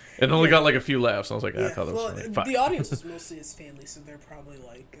 And only got like a few laughs. I was like, I thought that was funny. Fine. The audience is mostly his family, so they're probably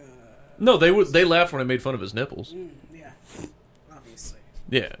like. No, they laughed when I made fun of his nipples. Yeah, obviously.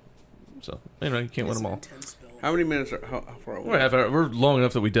 Yeah. So you can't win It's them an all. intense build. How many minutes are how far are we? We're half hour. We're long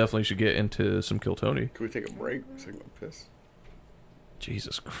enough that we definitely should get into some Kill Tony. Can we take a break? So I can go piss.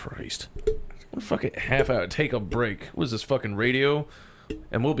 Jesus Christ. What a fucking half hour. Take a break. What is this fucking radio?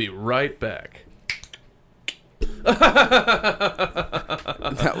 And we'll be right back.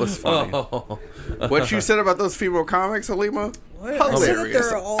 That was funny. Oh. What you said about those female comics, Halima? What? I said that Hilarious.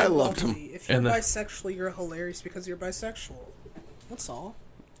 they're all I loved lovely. them. If you're And the- bisexual, you're hilarious because you're bisexual. That's all.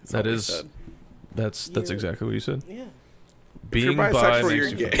 That all we is. said. That's You're- exactly what you said. Yeah. If Being you're bi bisexual, makes you're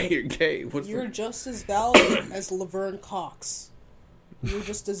you gay. You're gay. What's You're the... just as valid as Laverne Cox. You're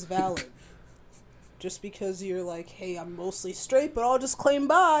just as valid. Just because you're like, hey, I'm mostly straight, but I'll just claim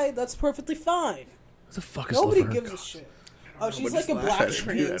bi, that's perfectly fine. What the fuck is Nobody Laverne gives a Cox? shit. Oh, know, she's but like a just laugh black at it, dude.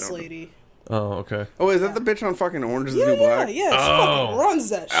 I trans don't know. lady. Oh, okay. Oh, is that the bitch on fucking Orange is the Yeah, New yeah, Black? yeah. She Oh. fucking runs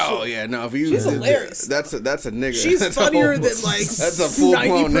that shit. Oh yeah, no. If you, She's hilarious. That's a nigga. She's That's funnier a than like That's a full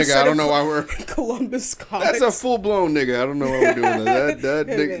blown 90% nigga. I don't know of why we're. Columbus comics. That's a full blown nigga. I don't know why we're doing that. That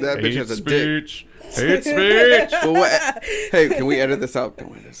bitch Hate has a dick. speech. Hate speech. Well, what, hey, can we edit this out?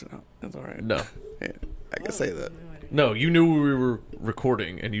 Don't edit this out. That's all right. No. Yeah, I can say that. No, you knew we were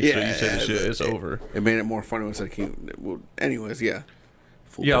recording, and you said the shit. It's over. It made it more funny when I said, well, anyways, yeah.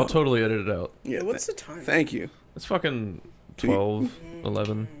 Full Yeah, I'll blown. totally edit it out. Yeah, What's the time? Thank you. It's fucking 12,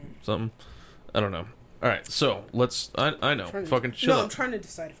 11, something. I don't know. All right, so let's. I know. Fucking chill No, I'm out. trying to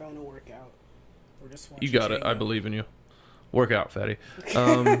decide if I want to work out or just watch. You got it. I Django. believe in you. Work out, fatty.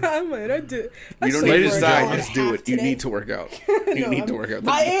 I might. I did. You don't I need to slept for an hour decide. and a Just do half it. You today. need to work out. You need to work out.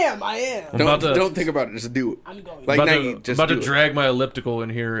 I am. I'm about to- Don't think about it. Just do it. I'm going. Like, About now to, you just about to do it. drag my elliptical in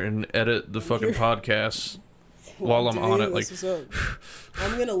here and edit the fucking podcast while I'm on it. Like, What's up?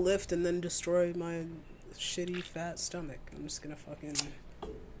 I'm gonna lift and then destroy my shitty fat stomach. I'm just gonna fucking.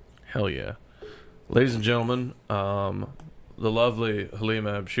 hell yeah. Ladies and gentlemen, the lovely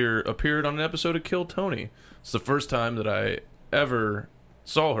Halima Abshir appeared on an episode of Kill Tony. It's the first time that I ever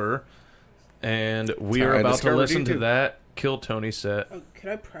saw her, and we are I about to discovered listen you to too. that Kill Tony set. Oh, could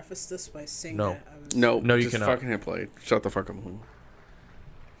I preface this by saying No. that I was No, you just cannot. fucking hit play. Shut the fuck up.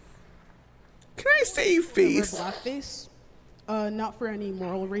 Can I save Wear face? blackface. Not for any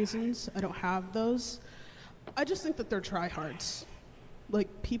moral reasons. I don't have those. I just think that they're tryhards. Like,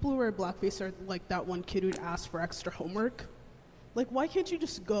 people who wear blackface are like that one kid who'd ask for extra homework. Like, why can't you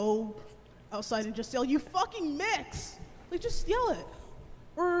just go outside and just yell, "You fucking mix"? Like, just yell it.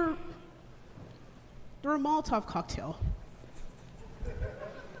 Or a Molotov cocktail.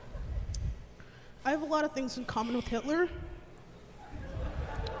 I have a lot of things in common with Hitler.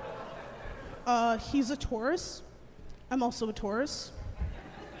 He's a Taurus. I'm also a Taurus.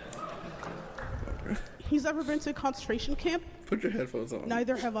 He's ever been to a concentration camp? Put your headphones on.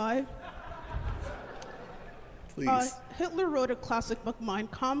 Neither have I. Please. Hitler wrote a classic book, Mein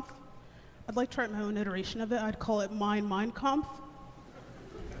Kampf. I'd like to write my own iteration of it. I'd call it Mein Kampf.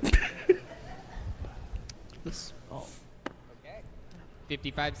 This, oh. Okay.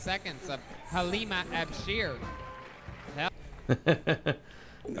 55 seconds of Halima Abshir.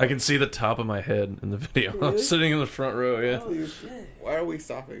 I can see the top of my head in the video. I'm sitting in the front row, yeah. Why are we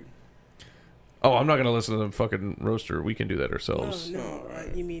stopping? Oh, I'm not going to listen to the fucking roaster. We can do that Oh, ourselves. no.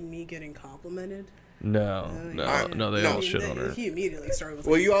 You mean me getting complimented? No, they no. all shit on her. He immediately started with.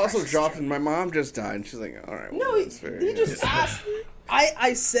 Well, like, you also crisis dropped, joke. and my mom just died, and she's like, all right. Well, No, that's fair. he just asked.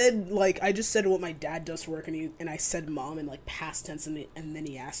 I said, like, I just said what my dad does for work, and I said mom in, like, past tense, and then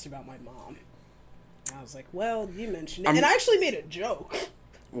he asked about my mom. And I was like, well, you mentioned it. And I actually made a joke.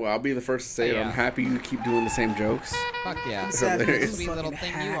 Well, I'll be the first to say it. Yeah. I'm happy you keep doing the same jokes. Fuck yeah. Exactly. Hilarious. Sweet little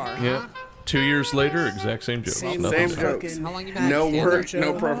thing you are. Yeah. 2 years later, exact same jokes. Same Nothing's Same changed. jokes. fucking- How long you been No at it? work, no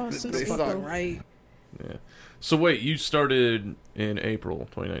Joe. profit. Since They fucking suck. right. Yeah. So wait, you started in April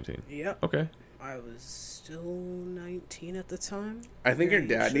 2019. Yep. Okay. I was still 19 at the time. I think your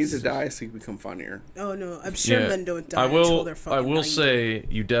Very dad needs to interesting. die so you become funnier. Oh no, I'm sure Yeah. men don't die I until will. they're fucking I will 90. say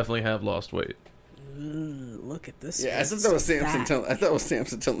you definitely have lost weight. Look at this. Yeah, I one. thought that was So Samson fat. telling. I thought it was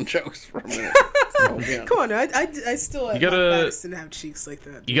Samson telling jokes for a minute. Oh, yeah. Come on, I still. You gotta- didn't have cheeks like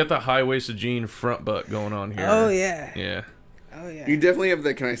that. You got the high-waisted jean front butt going on here. Oh yeah. Yeah. Oh yeah. You definitely have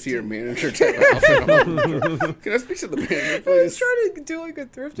the "Can I see your manager?" type outfit on. Can I speak to the manager, I was please? trying to do like a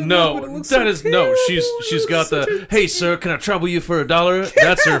thrift. but No, it looks that so is no. She's terrible. got Such the. a Hey, sir, can I trouble you for $1?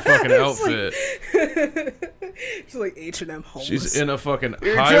 That's her fucking outfit. She's like H&M homeless. She's in a fucking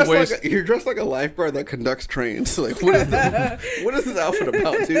You're high dressed, waist. you're dressed like a lifeguard that conducts trains. Like, what is this outfit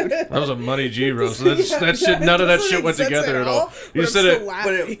about, dude? That was a Money G roast. That shit. None of that shit went together at all. You said it.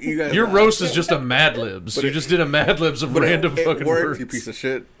 But you guys Your laugh. roast is just a Mad Libs. You just did a Mad Libs of But random it fucking worked, words. you piece of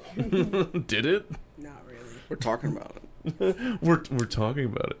shit. Did it? Not really. We're talking about it. We're talking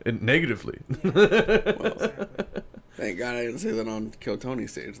about it and negatively. Thank God I didn't say that on Kill Tony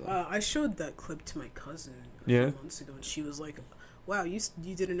stage, though. I showed that clip to my cousin a Yeah? few months ago, and she was like, "Wow, you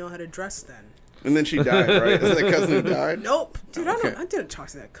didn't know how to dress then." And then she died, right? Is that cousin who died? Nope, dude. Okay. I didn't talk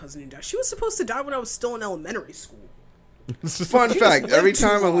to that cousin who died. She was supposed to die when I was still in elementary school. Fun She fact: just every lived too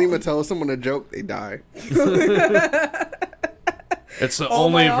time long. Alima tells someone a joke, they die. It's the All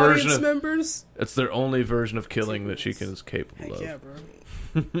only my version audience of. members. It's their only version of killing that she is capable Heck of. yeah, bro.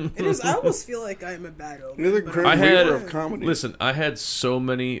 It is. I almost feel like I am a bad omen. You're the but Grim I had- Reaper of comedy. Listen, I had so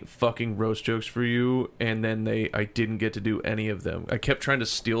many fucking roast jokes for you, and then I didn't get to do any of them. I kept trying to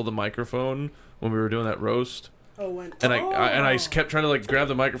steal the microphone when we were doing that roast, Oh, when and I kept trying to like grab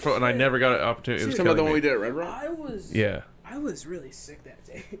the microphone, and I never got an opportunity. It was Some of the killing one we me. did at Red Rock. Yeah. I was really sick that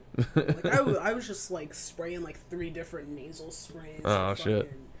day. Like I was just like spraying like 3 different nasal sprays. Oh, and shit.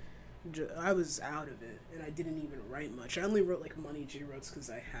 I was out of it, and I didn't even write much. I only wrote like Money G roads because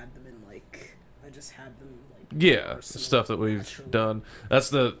I had them in like I just had them like Yeah, personal, stuff that we've naturally. done. That's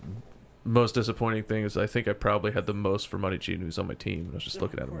the most disappointing thing is I think I probably had the most for Money G, who's on my team. And I was just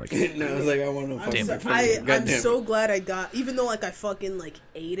looking at him like, No, I was like, I want to. I'm, Damn so, it. I'm so glad I got, even though like I fucking like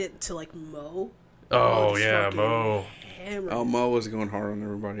ate it to like Mo. oh just yeah, fucking Mo. hammered Oh, it. Mo was going hard on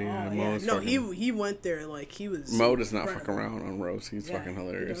everybody. Oh, Yeah, Mo yeah. was No, fucking- he went there like he was. Mo does not fuck incredible. around on roast. He's Yeah, fucking he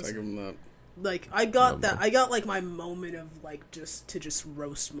hilarious. I doesn't. give him that. Like I got that. I got like my moment of like just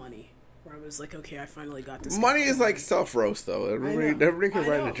roast Money, where I was like, okay, I finally got this. Money guy. is like self roast though. Everybody can I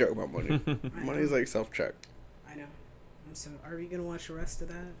write know. a joke about money. Money is like self check. I know. And so, are we gonna watch the rest of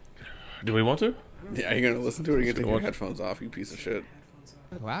that? Do we want to? Yeah, you're gonna listen to it. You can take your Watch- headphones off. You piece of shit. Headphones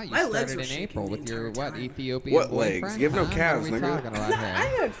off. Wow, you My legs started were in shaking April the with your entire what time. Ethiopian What boyfriend? legs? You have no Huh? calves, What are we nigga. talking about I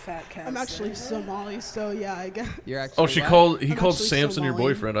here? had fat cats. I'm actually Somali, so yeah, I guess. You're actually Oh, he what? called I'm Samson actually your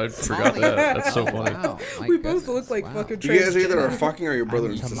Somali. boyfriend. I forgot that. That's so funny. Wow, my We both goodness, look like wow. fucking. You guys either are transgender. fucking or your brother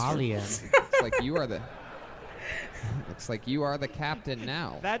I'm and sister. Somalian. Looks like you are the. Looks like you are the captain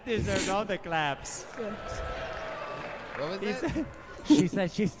now. That deserves all the claps. What was He it? said- She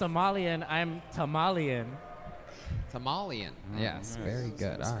said she's Somalian. I'm Tamalian. Tamalian. Yes, very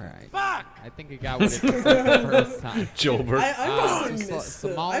good. All right. Fuck! I think it got what it deserved the first time. Gilbert. I must have missed the. I missed the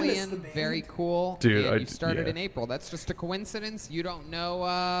Somalian, band. very cool. Dude, and I- you started yeah. in April. That's just a coincidence. You don't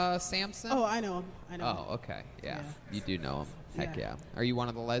know Samson? Oh, I know him. I know. Oh, okay. Yeah. Yeah. You do know him. Heck Yeah. yeah. Are you one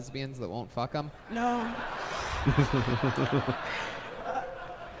of the lesbians that won't fuck him? No.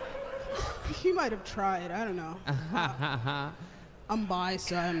 He might have tried. I don't know. I'm bi,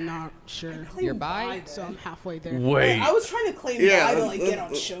 so I'm not sure. You're bi? So I'm halfway there. Wait. I was trying to claim Yeah, I to like get on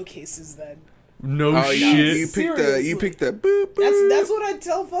let's- showcases then. No Oh, shit. you picked the Seriously. boop boop. That's what I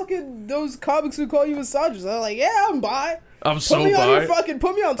tell fucking those comics who call you misogynist. I'm like, yeah, I'm bi. I'm Put so me on your bi. fucking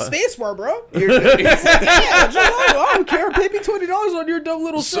put me on Spacebar, bro. You're- Yeah, I don't care. Pay me $20 on your dumb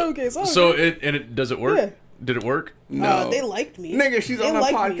little showcase. I don't So care. it does it work? Yeah. Did it work? no, They liked me. Nigga, she's They on a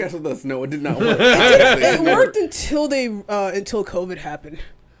liked podcast me. with us. No, it did not work. It worked until until COVID happened.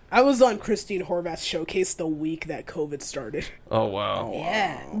 I was on Christine Horvath's showcase the week that COVID started. Oh wow.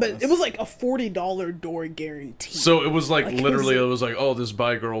 Yeah, but it was like a $40 door guarantee. So it was like Like, literally, is it- it was like, oh, this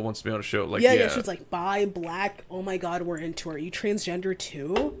bi girl wants to be on a show. Like, yeah, yeah, yeah, she was like, bi, black, oh my god, we're into her. Are you transgender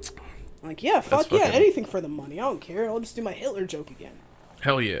too? I'm like, yeah, fuck yeah, fucking- anything for the money. I don't care. I'll just do my Hitler joke again.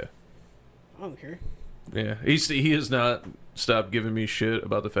 hell yeah, I don't care. yeah. He has not stopped giving me shit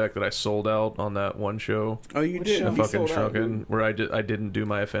about the fact that I sold out on that one show, Oh, you What did. show? the You fucking sold out, Shrunken, where I didn't do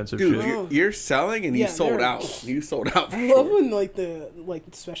my offensive Dude, shit. you're selling and you Yeah, sold they're- out. You sold out. For I love sure. when like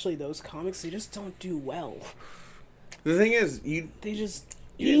especially those comics, they just don't do well. The thing is, you They just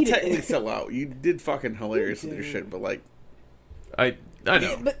you didn't eat technically it. sell out. You did fucking hilarious with your did. shit, but like, I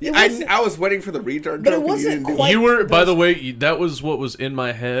know. But it wasn't, I was waiting for the retard But it joke. and you wasn't didn't do it. quite- You were, by the those- way, that was what was in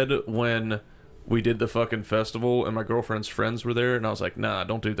my head when we did the fucking festival, and my girlfriend's friends were there, and I was like, nah,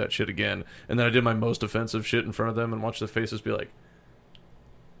 don't do that shit again. And then I did my most offensive shit in front of them, and watched the faces be like,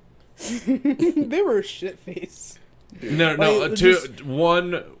 They were shit face. No, Like, just-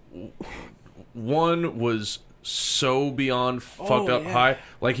 one was so beyond fucked up yeah. high.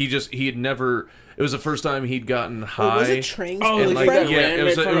 Like he had never. It was the first time he'd gotten high. Was it Trang's Oh, and, like, boyfriend? yeah, it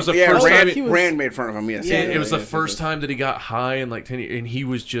was the yeah, first Rand, time. he was- Rand made fun of him. Yes, Yeah, It was the yes, first yes. time that he got high in like 10 years, and he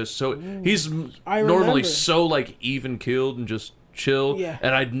was just so. He's I normally remember. so like even keeled and just chill. Yeah.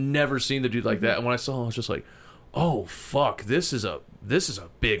 And I'd never seen the dude like that. And when I saw him, I was just like, "Oh fuck, this is a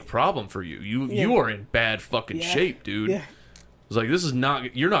big problem for you. You are in bad fucking Yeah. shape, dude." Yeah. I was like, "This is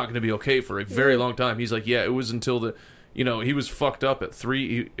not. You're not going to be okay for a very long time." He's like, "Yeah, it was until the." He was fucked up at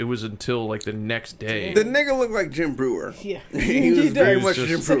 3. It was until like the next day. The nigga looked like Jim Brewer. Yeah. He was very does. much Just-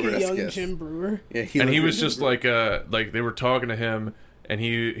 Jim It's like Brewer. a young Jim Brewer. Yeah, And he looked was like just Jim like they were talking to him, and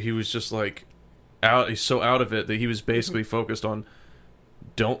he was just like out. He's so out of it that he was basically focused on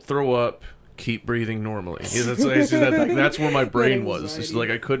don't throw up, keep breathing normally. That's where my brain was. It's like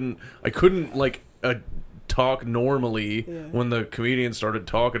I couldn't like talk normally when the comedian started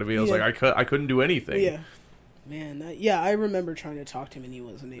talking to me. I was Yeah. like I couldn't do anything. Yeah. Man, I remember trying to talk to him and he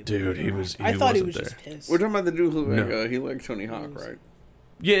wasn't able. Dude, to. he was. I thought he wasn't was there. just pissed. We're talking about the dude who No. he liked Tony Hawk, right?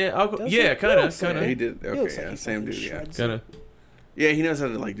 Yeah, Does yeah, he? kind He of, looks like Yeah, he it. did. He Okay, looks like yeah, he same fucking dude. Yeah, shreds. kind of. yeah. He knows how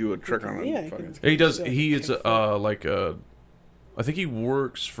to like do a trick on him. Yeah, he fucking. can- He does. So, He is kick like I think he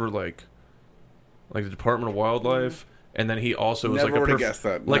works for like the Department of Wildlife, and then he also is Never like would've guessed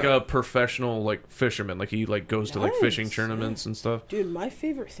that, like no. a professional like fisherman. Like he like goes to like fishing Nice, tournaments and stuff. Dude, my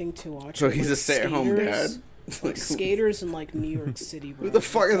favorite thing to watch. So was, he's like, a stay-at-home dad. skaters- Like skaters in like New York City. Who the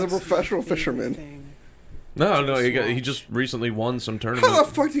fuck is a That's my professional favorite fisherman? thing. No, he Watch. just recently won some How the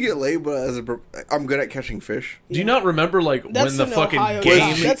tournament. fuck do you get labeled as I'm good at catching fish? Do you not remember like That's when the in fucking Ohio.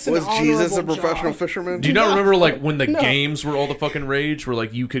 game? That's an Was Jesus a honorable professional job. fisherman? Do you not No. remember like when the No. games were all the fucking rage? Where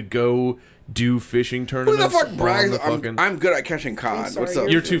like you could go do fishing Who tournaments. the fuck on brags? the fucking- I'm good at catching cod. sorry, What's up?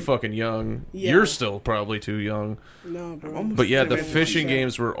 You're too fucking young. Yeah. You're still probably too young. No, bro. Almost But yeah, the 50%. fishing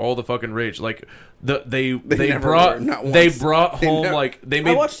games were all the fucking rage. Like they never brought were, not they once. brought They home never- like they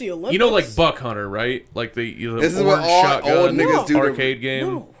made watched the you know like Olympics. Buck Hunter, right? Like the This is what orange all shotgun old niggas do to- arcade game.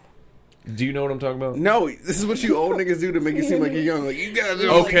 No. Do you know what I'm talking about? No, this is what you old niggas do to make you seem like you're young. Like you guys,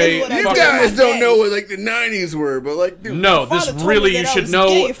 Okay, Like, you fuck guys it. don't know what like the '90s were, but like, dude, No, My this father told me really that you I should was know.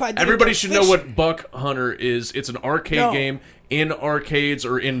 gay if I didn't Everybody go should know what fishing. Buck Hunter is. It's an arcade No. game in arcades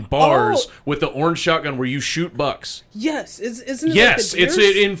or in bars Oh. with the orange shotgun where you shoot bucks. Yes, isn't it? Yes, like the it's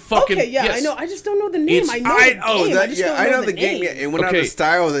deers? in fucking- Okay, yeah, yes. I know. I just don't know the name. It's- I know the game. I just don't I know the name. game. Yeah, it went out Okay. the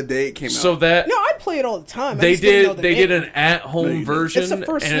style of the day it came out. So that No, I play it all the time. I they just didn't know did the they name. did an at-home No, you didn't. version, It's the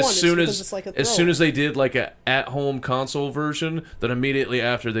first and as one, it's soon because as it's like a as throw. soon as they did like a at-home console version, then immediately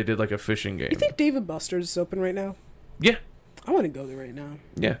after they did like a fishing game. You think David Buster's is open right now? Yeah, I want to go there right now.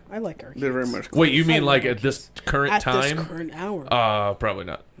 yeah. I like arcades. they're very much. Wait, you mean I like love at this current at time? this current hour. Probably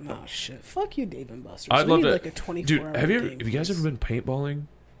not. Oh shit! Fuck you, David Buster's. I'd We love need, to. like a 24 Dude, hour have you game, guys please. ever been paintballing?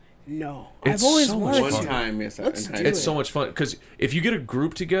 No, It's I've always so much wanted fun. to. Time, yes, Let's in do high It's it. so much fun because if you get a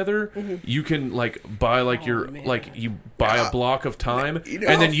group together, you can like buy like your man. like you buy a block of time, You know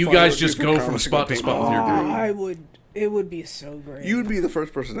and then how you fun it guys would be just for go comics from to spot go to spot paintball. with your Oh, group. I would. It would be so great. You would be the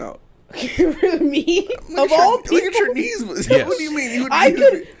first person out. Me Look of at all your, people. look at your knees. Yes. What do you mean? You would, I you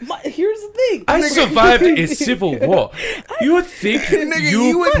could. would- Here's the thing. I survived a civil war. You think Nigga, you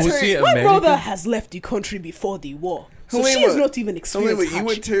you would pussy turn- My American? brother has left the country before the war, so she Halima, has not even experienced Halima, you hardship.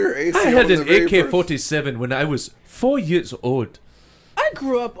 went to your AC. I had on the an very first- AK-47 when I was 4 years old. I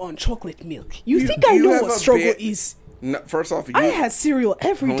grew up on chocolate milk. You think do I you know have what a struggle band- is? No, first off, you, I had cereal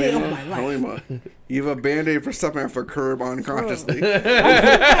every day of Halima, my life. Halima, you have a band-aid for stepping off a curb unconsciously. we would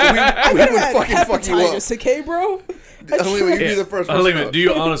I fucking fuck you up. hepatitis, okay, bro? Halima, you'd be the first person Halima, out. do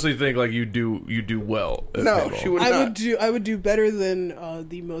you honestly think like you do well? At No, paintball? she would I not. would do better than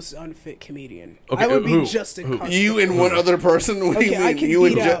the most unfit comedian. Okay, I would be who? just Who? incarcerated. You and one other person? What do you Okay, I mean? could You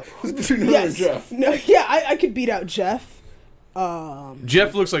and beat Jeff? out- Who's between her Yes. and Jeff? No, yeah, I could beat out Jeff.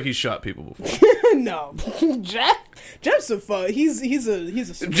 Jeff looks like he's shot people before. No, Jeff's a fun. He's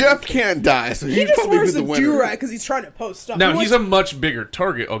a super Jeff kid. can't die, so He he'd just probably be wears the a winner. do-rag because he's trying to post up. Now He he's wants- a much bigger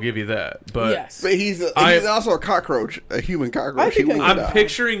target. I'll give you that. But yes. But he's I- also a cockroach, a human I cockroach. think He I wouldn't could I'm die.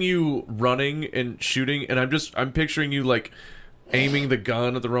 picturing you running and shooting, and I'm picturing you like aiming the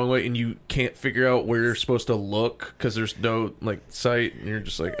gun the wrong way, and you can't figure out where you're supposed to look because there's no like sight, and you're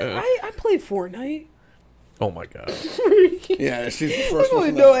just like, I play Fortnite. oh my god. Yeah, she's the I first don't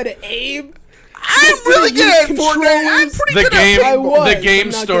person. know how to aim. I'm really good at Controllers. Fortnite. I'm pretty The good game, at I was. the I'm game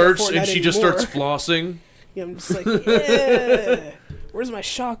not good at starts, and Fortnite she just anymore. starts flossing. Yeah, I'm just like, yeah. Where's my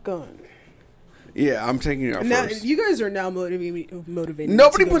shotgun? Yeah, I'm taking you out Now, first. you guys are now motivating me. Nobody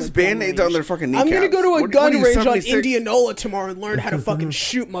to go puts to a gun band-aids range. on their fucking kneecaps. I'm gonna go to a What gun are you, range on 76? Indianola tomorrow and learn how to fucking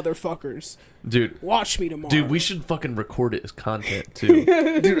shoot motherfuckers. Dude, Watch me tomorrow. we should fucking record it as content too.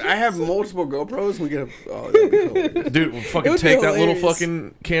 Dude, I have multiple GoPros. We get that'd be hilarious. Dude, we'll It fucking would be take that little hilarious.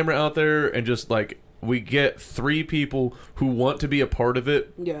 fucking camera out there and just like we get 3 people who want to be a part of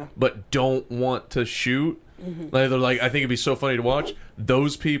it, Yeah. but don't want to shoot. Like, they're like, I think it'd be so funny to watch.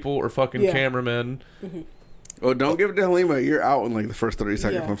 Those people are fucking Yeah. cameramen. Oh, don't give it to Halima. You're out in like the first 30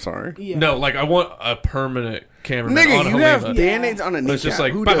 seconds. Yeah. I'm sorry. Yeah. No, like I want a permanent cameraman Nigga, on you Halima. have band-aids on a kneecap. It's just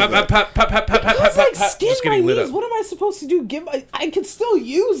like Who pop, does pop, that? pop, pop, pop, pop, pop, That's pop, like pop, skin just my getting lit knees. up. What am I supposed to do? I could still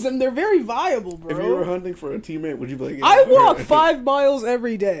use them. They're very viable, bro. If you were hunting for a teammate, would you be like... I walk 5 miles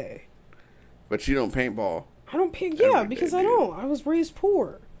every day. But you don't paintball. I don't pay. Every Yeah, day, because I dude. don't. I was raised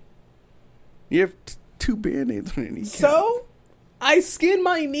poor. You have 2 band-aids on your kneecap. So, I skinned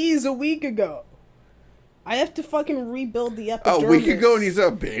my knees a week ago. I have to fucking rebuild the epidermis. A week ago and you still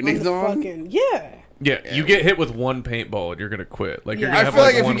have on band-aids the on? fucking yeah. Yeah, you get hit with one paintball and you're gonna quit. Like you're Yeah. gonna I have feel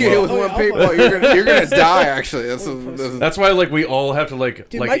like if one you get hit well. with one Oh, yeah, paintball, you're gonna die. Actually, that's That's why, like, we all have to, like,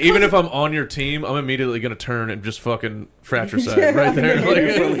 Dude, my like even cousin- if I'm on your team, I'm immediately gonna turn and just fucking fratricide Yeah. right there.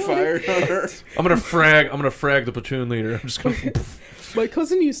 you're friendly Like, fire on her. I'm gonna frag the platoon leader. I'm just gonna. My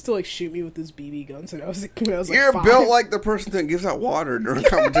cousin used to like shoot me with his BB guns, and I was like, You're 5. built like the person that gives out water during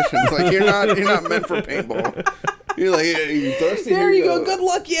competitions. Like you're not meant for paintball. You're like, yeah, you thirsty? There Here you go. Good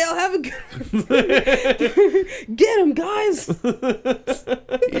luck, Yale. Have a good. Get him, guys.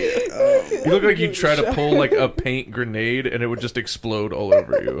 Yeah, You look like you try to pull like a paint grenade and it would just explode all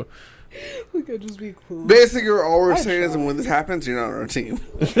over you. We could just be cool. basically, all we're I saying is tried. when this happens, you're not on our team.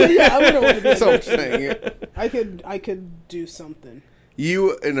 Yeah, I wouldn't want to be. That's all I'm saying. I could do something.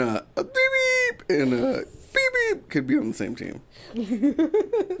 You and a beep beep and a beep beep could be on the same team.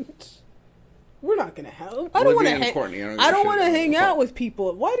 We're not gonna have. I don't want to Olivia and hang. Courtney, I don't give I a don't shit want to about hang the out fuck. with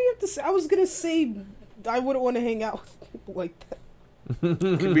people. Why do you have to say? I was gonna say I wouldn't want to hang out with people like that.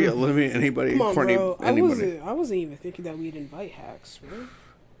 Could be Olivia, anybody, Come on, Courtney, bro. anybody. I wasn't even thinking that we'd invite hacks, bro.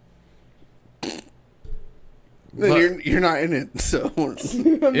 Then you're not in it, so. I'm Yeah, not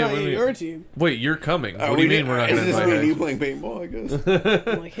what do in you your mean? team. Wait, you're coming. What do you mean we're not gonna It's just invite me and you you? playing paintball, I guess.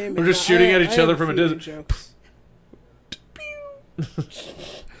 I'm like, hey, man, We're just I- shooting I- at I each have other a from a few distance. jokes.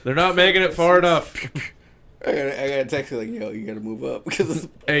 They're not making it far enough. I gotta text you like, yo, you gotta move up because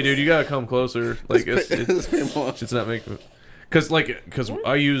Hey, dude, you gotta come closer. Like it's paintball. it's not making. Because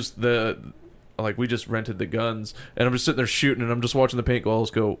I use the like we just rented the guns and I'm just sitting there shooting and I'm just watching the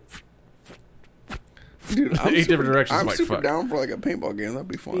paintballs go. Dude, I'm 8 super, different directions. I'm like, super fuck. down for like a paintball game. That'd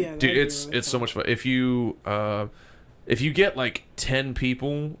be fun. Yeah, Dude, that'd be it's really so fun. much fun. If you get like 10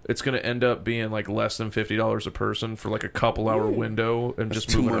 people, it's gonna end up being like less than $50 a person for like a couple hour window and That's just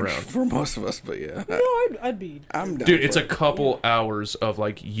too moving much around. for most of us, but yeah, No, I'd be. I'm down. Dude, for it's a it. couple hours of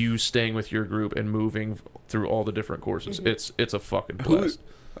like you staying with your group and moving through all the different courses. Mm-hmm. It's a fucking Who- blast.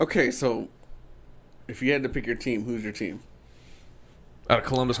 Okay, so if you had to pick your team, who's your team? Out of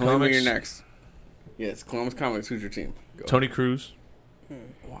Columbus Tell me Comics, you're next. Yes, Columbus Comics. Who's your team? Go. Tony Cruz,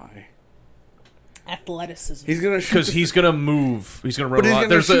 Why? Athleticism. He's gonna shoot. because the- he's gonna move. He's gonna run but a he's lot. gonna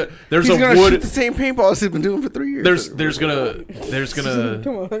There's shoot, there's he's a gonna shoot wood. the same paintball as he's been doing for 3 years. There's gonna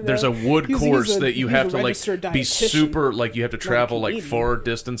Come on, there's now. a wood He's course a- that you he's have a to like registered be dietitian, super like you have to travel like comedian. far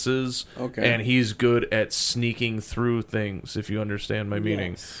distances. Okay. And he's good at sneaking through things. If you understand my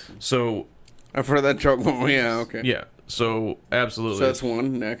meaning. Yes. So I've heard that joke. But yeah, okay. yeah. So absolutely. So that's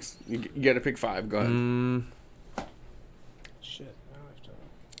one. Next, you got to pick 5. Go ahead. Mm, Shit. Now I have to.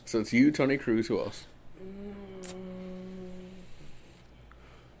 So it's you, Tony Cruz. Who else?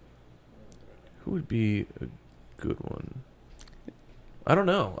 who would be a good one? I don't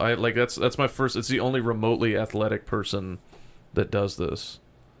know. I like that's my first. It's the only remotely athletic person that does this.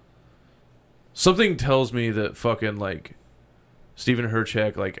 Something tells me that fucking like Steven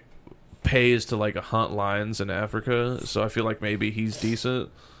Herchek like pays to like hunt lions in Africa, so I feel like maybe he's decent.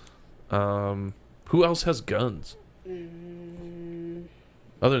 Who else has guns?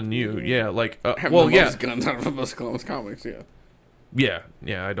 Other than you, yeah, like Have well, the yeah, most guns out of most Columbus Comics. Yeah,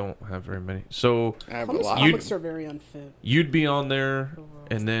 yeah. I don't have very many, so I have a Comics, lot. comics are very unfit. you'd be on there,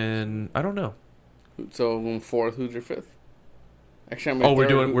 and then I don't know. So I'm 4th. Who's your 5th? Actually, I'm your Oh, we're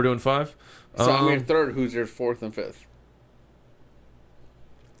 3rd. doing 5. So I'm your 3rd. Who's your 4th and 5th?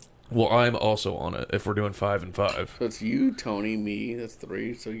 Well, I'm also on it if we're doing 5 and 5. So it's you, Tony, me. That's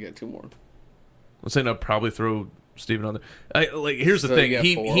 3. So you got 2 more. I'm saying I'd probably throw Steven on there. Here's the So thing: you got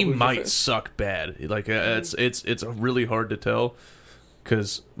he 4. he Who's your might 5th? suck bad. Like it's really hard to tell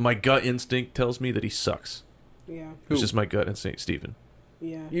because my gut instinct tells me that he sucks. Yeah. Who? It's just my gut instinct, Steven.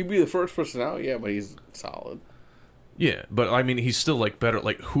 Yeah. You'd be the first person out, yeah, but he's solid. Yeah, but I mean, he's still like better.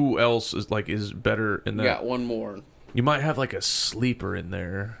 Like, who else is better in that? Yeah, one more. You might have like a sleeper in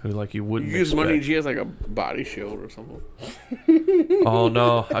there who like you wouldn't. You use expect. Money G as like a body shield or something. Oh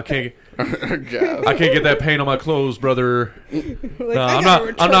no, I can't. Jazz. I can't get that paint on my clothes, brother. Like, No, I I'm gotta not.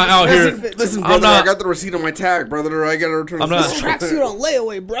 return I'm not this out here. outfit. Listen, I'm brother, not- I got the receipt on my tag, brother. I gotta return I'm this. not- This tracksuit on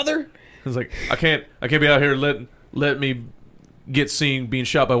layaway, brother. It's like I can't be out here let me get seen being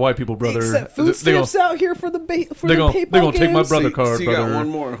shot by white people, brother. Except food They gon- stamps out here for the for they the gon- PayPal they gonna take my games. brother card, So you got brother. one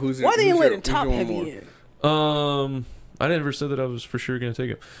more. Who's Why they ain't who's letting who's top one heavy more? in? I never said that I was for sure gonna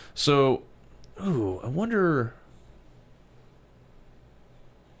take it. So, I wonder.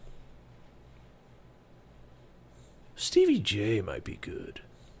 Stevie J might be good.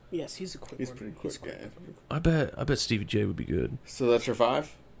 Yes, he's a quick He's one. pretty quick, yeah. I bet Stevie J would be good. So that's your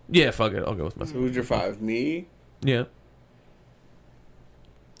 5? Yeah, fuck it. I'll go with my. So who's your 5? Me, Yeah.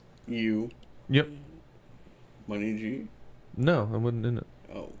 you, Yep. Money G. No, I wasn't in it.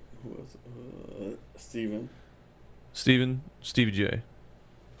 Oh, who else? Steven, Stevie J.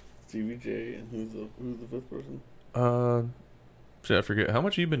 Stevie J, and who's the 5th person? Shit, I forget. How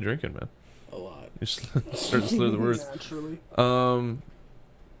much have you been drinking, man? A lot. You start to slur the words. Naturally.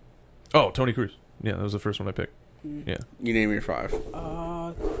 Oh, Tony Cruz. Yeah, that was the first one I picked. Yeah. You name your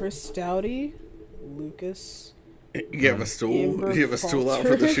 5. Chris Dowdy, Lucas, You have a stool. Amber You have a stool out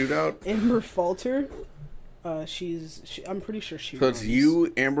for the shootout. Amber Falter. I'm pretty sure she. So it's runs.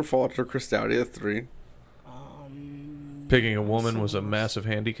 you, Amber Falter, Chris Dowdy. That's 3. Picking a woman was a massive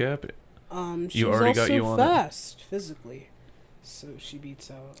handicap. She's already got also you on it. fast physically, so she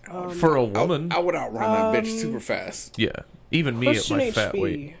beats out. For a woman? I would outrun that bitch super fast. Yeah. Even me at Question my fat HB,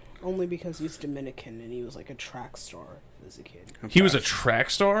 weight. only because he's Dominican and he was like a track star as a kid. He was a track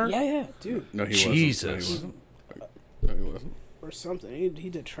star? Yeah, dude. No, he Jesus. wasn't. No, he wasn't. Or something. He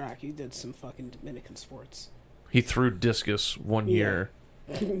did track. He did some fucking Dominican sports. He threw discus one year.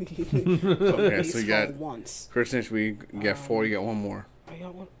 Okay, so you got once. Chris HB. You got 4. You got one more. I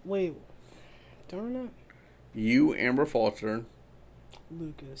got one. Wait, darn it. You, Amber Falter,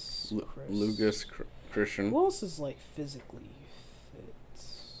 Lucas. Chris. Lucas, Christian. Who else is like physically fit?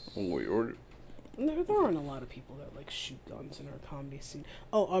 There aren't a lot of people that like shoot guns in our comedy scene.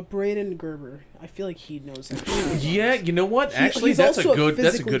 Oh, Braden Gerber. I feel like he knows that. Yeah, you know what? Actually, he's that's a also a good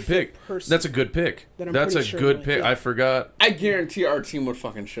physically pick. fit person That's a good pick. that I'm That's a pretty sure, good like, pick. yeah. I forgot. I guarantee our team would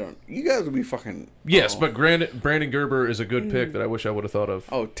fucking show. You guys would be fucking. Yes, oh. but Brandon Gerber is a good pick that I wish I would have thought of.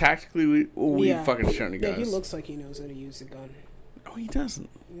 Oh, tactically, we Yeah. fucking shown you Yeah, guys. he looks like he knows how to use a gun. Oh, he doesn't.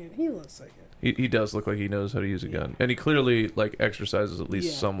 Yeah, he looks like it. He does look like he knows how to use a gun, and he clearly like exercises at least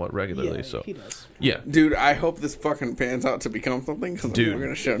Yeah. somewhat regularly. Yeah, So he does. yeah, Dude, I hope this fucking pans out to become something because Dude. we're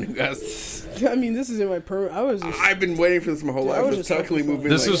gonna show you guys. I mean, this is in my permit. I was just, I've been waiting for this my whole Dude, I life. was It's just technically hoping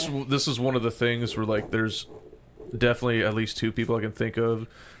moving. for- Like, this is one of the things where like there's definitely at least 2 people I can think of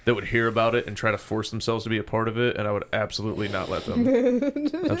that would hear about it and try to force themselves to be a part of it, and I would absolutely not let them.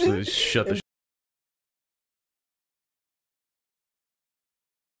 Absolutely shut the.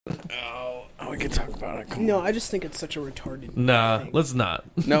 we can talk about it. Come no, I just think it's such a retarded. Nah, thing. let's not.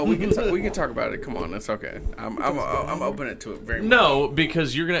 on. No, we can talk about it. Come on, it's okay. I'm open to it very much. No,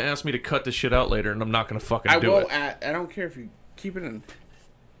 because you're gonna ask me to cut this shit out later, and I'm not gonna fucking I do will. it. I don't care if you keep it in.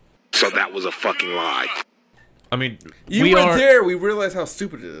 So that was a fucking lie. I mean, You we were are there. We realized how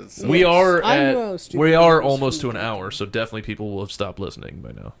stupid it is. So. we are I at know, stupid we are people almost to screw an hour, so definitely people will have stopped listening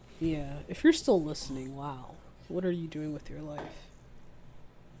by now. Yeah, if you're still listening, wow, what are you doing with your life?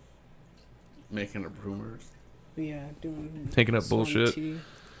 Making up rumors. Yeah, doing Taking up some bullshit. tea,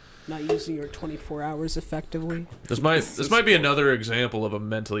 not using your 24 hours effectively. This might be another example of a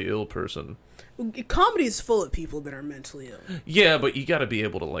mentally ill person. Comedy is full of people that are mentally ill, Yeah, but you got to be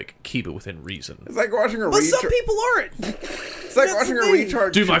able to like keep it within reason. It's like watching a but some retard. people aren't. It's like that's watching the a thing.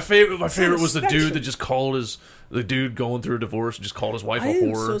 retard. Dude, my favorite was the spectrum. dude that just called the dude going through a divorce and just called his wife I a am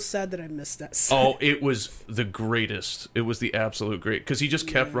whore. so sad that I missed that. Oh, it was the greatest. It was the absolute great because he just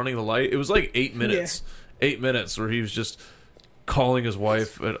kept running the light. It was like 8 minutes. 8 minutes where he was just calling his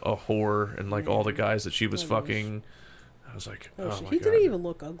wife a whore and like all the guys that she was fucking. I was like, oh, shit. my He god. didn't even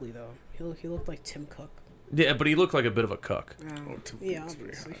look ugly though. He looked like Tim Cook. Yeah, but he looked like a bit of a cuck. Tim Yeah, Cook's pretty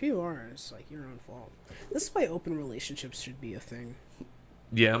obviously. If you are, it's like your own fault. This is why open relationships should be a thing.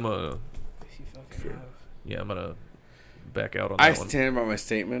 Yeah, If you fucking have. I'm gonna back out on I that one. stand by my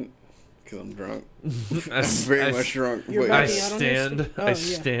statement because I'm drunk. I I'm very I- much drunk. You're Wait, I backing out on your stand. sta- oh, I yeah.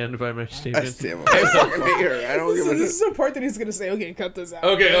 stand by my I statement. stand by. I fucking hate her. I don't give a This shit. is the part that he's gonna say. Okay, cut this out.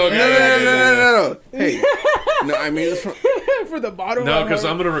 Okay. No. Hey, no. I mean this from. For the bottom No, of because my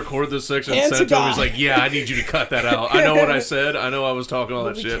I'm heart. going to record this section and And send to it to him. He's God. like, yeah, I need you to cut that out. I know what I said. I know I was talking all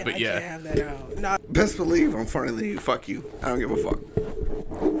that We shit, can't- but I yeah. can't have that out. Nah, Best believe I'm funnier than you. Fuck you. I don't give a fuck.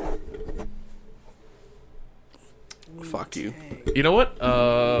 Fuck you. You know what?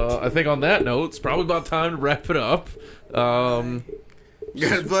 I think on that note, it's probably about time to wrap it up. God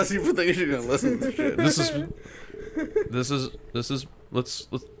bless you for thinking you're gonna listen to this shit. This is. Let's.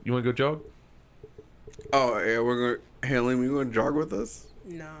 You want to go jog? Oh yeah, we're going. Hey, Liam, you gonna jog with us?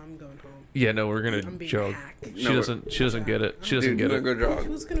 nah, I'm going home. Yeah, no, we're I'm gonna being jog. hacked. She No, doesn't. She doesn't get it. She doesn't Dude, get you it. gonna go jog?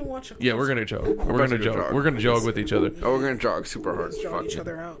 Who's gonna watch a Yeah, we're gonna jog. We're about gonna to go jog. jog. We're gonna jog with each other. Oh, we're gonna jog super hard. Let's jog Fuck each you.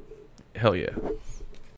 other out. Hell yeah.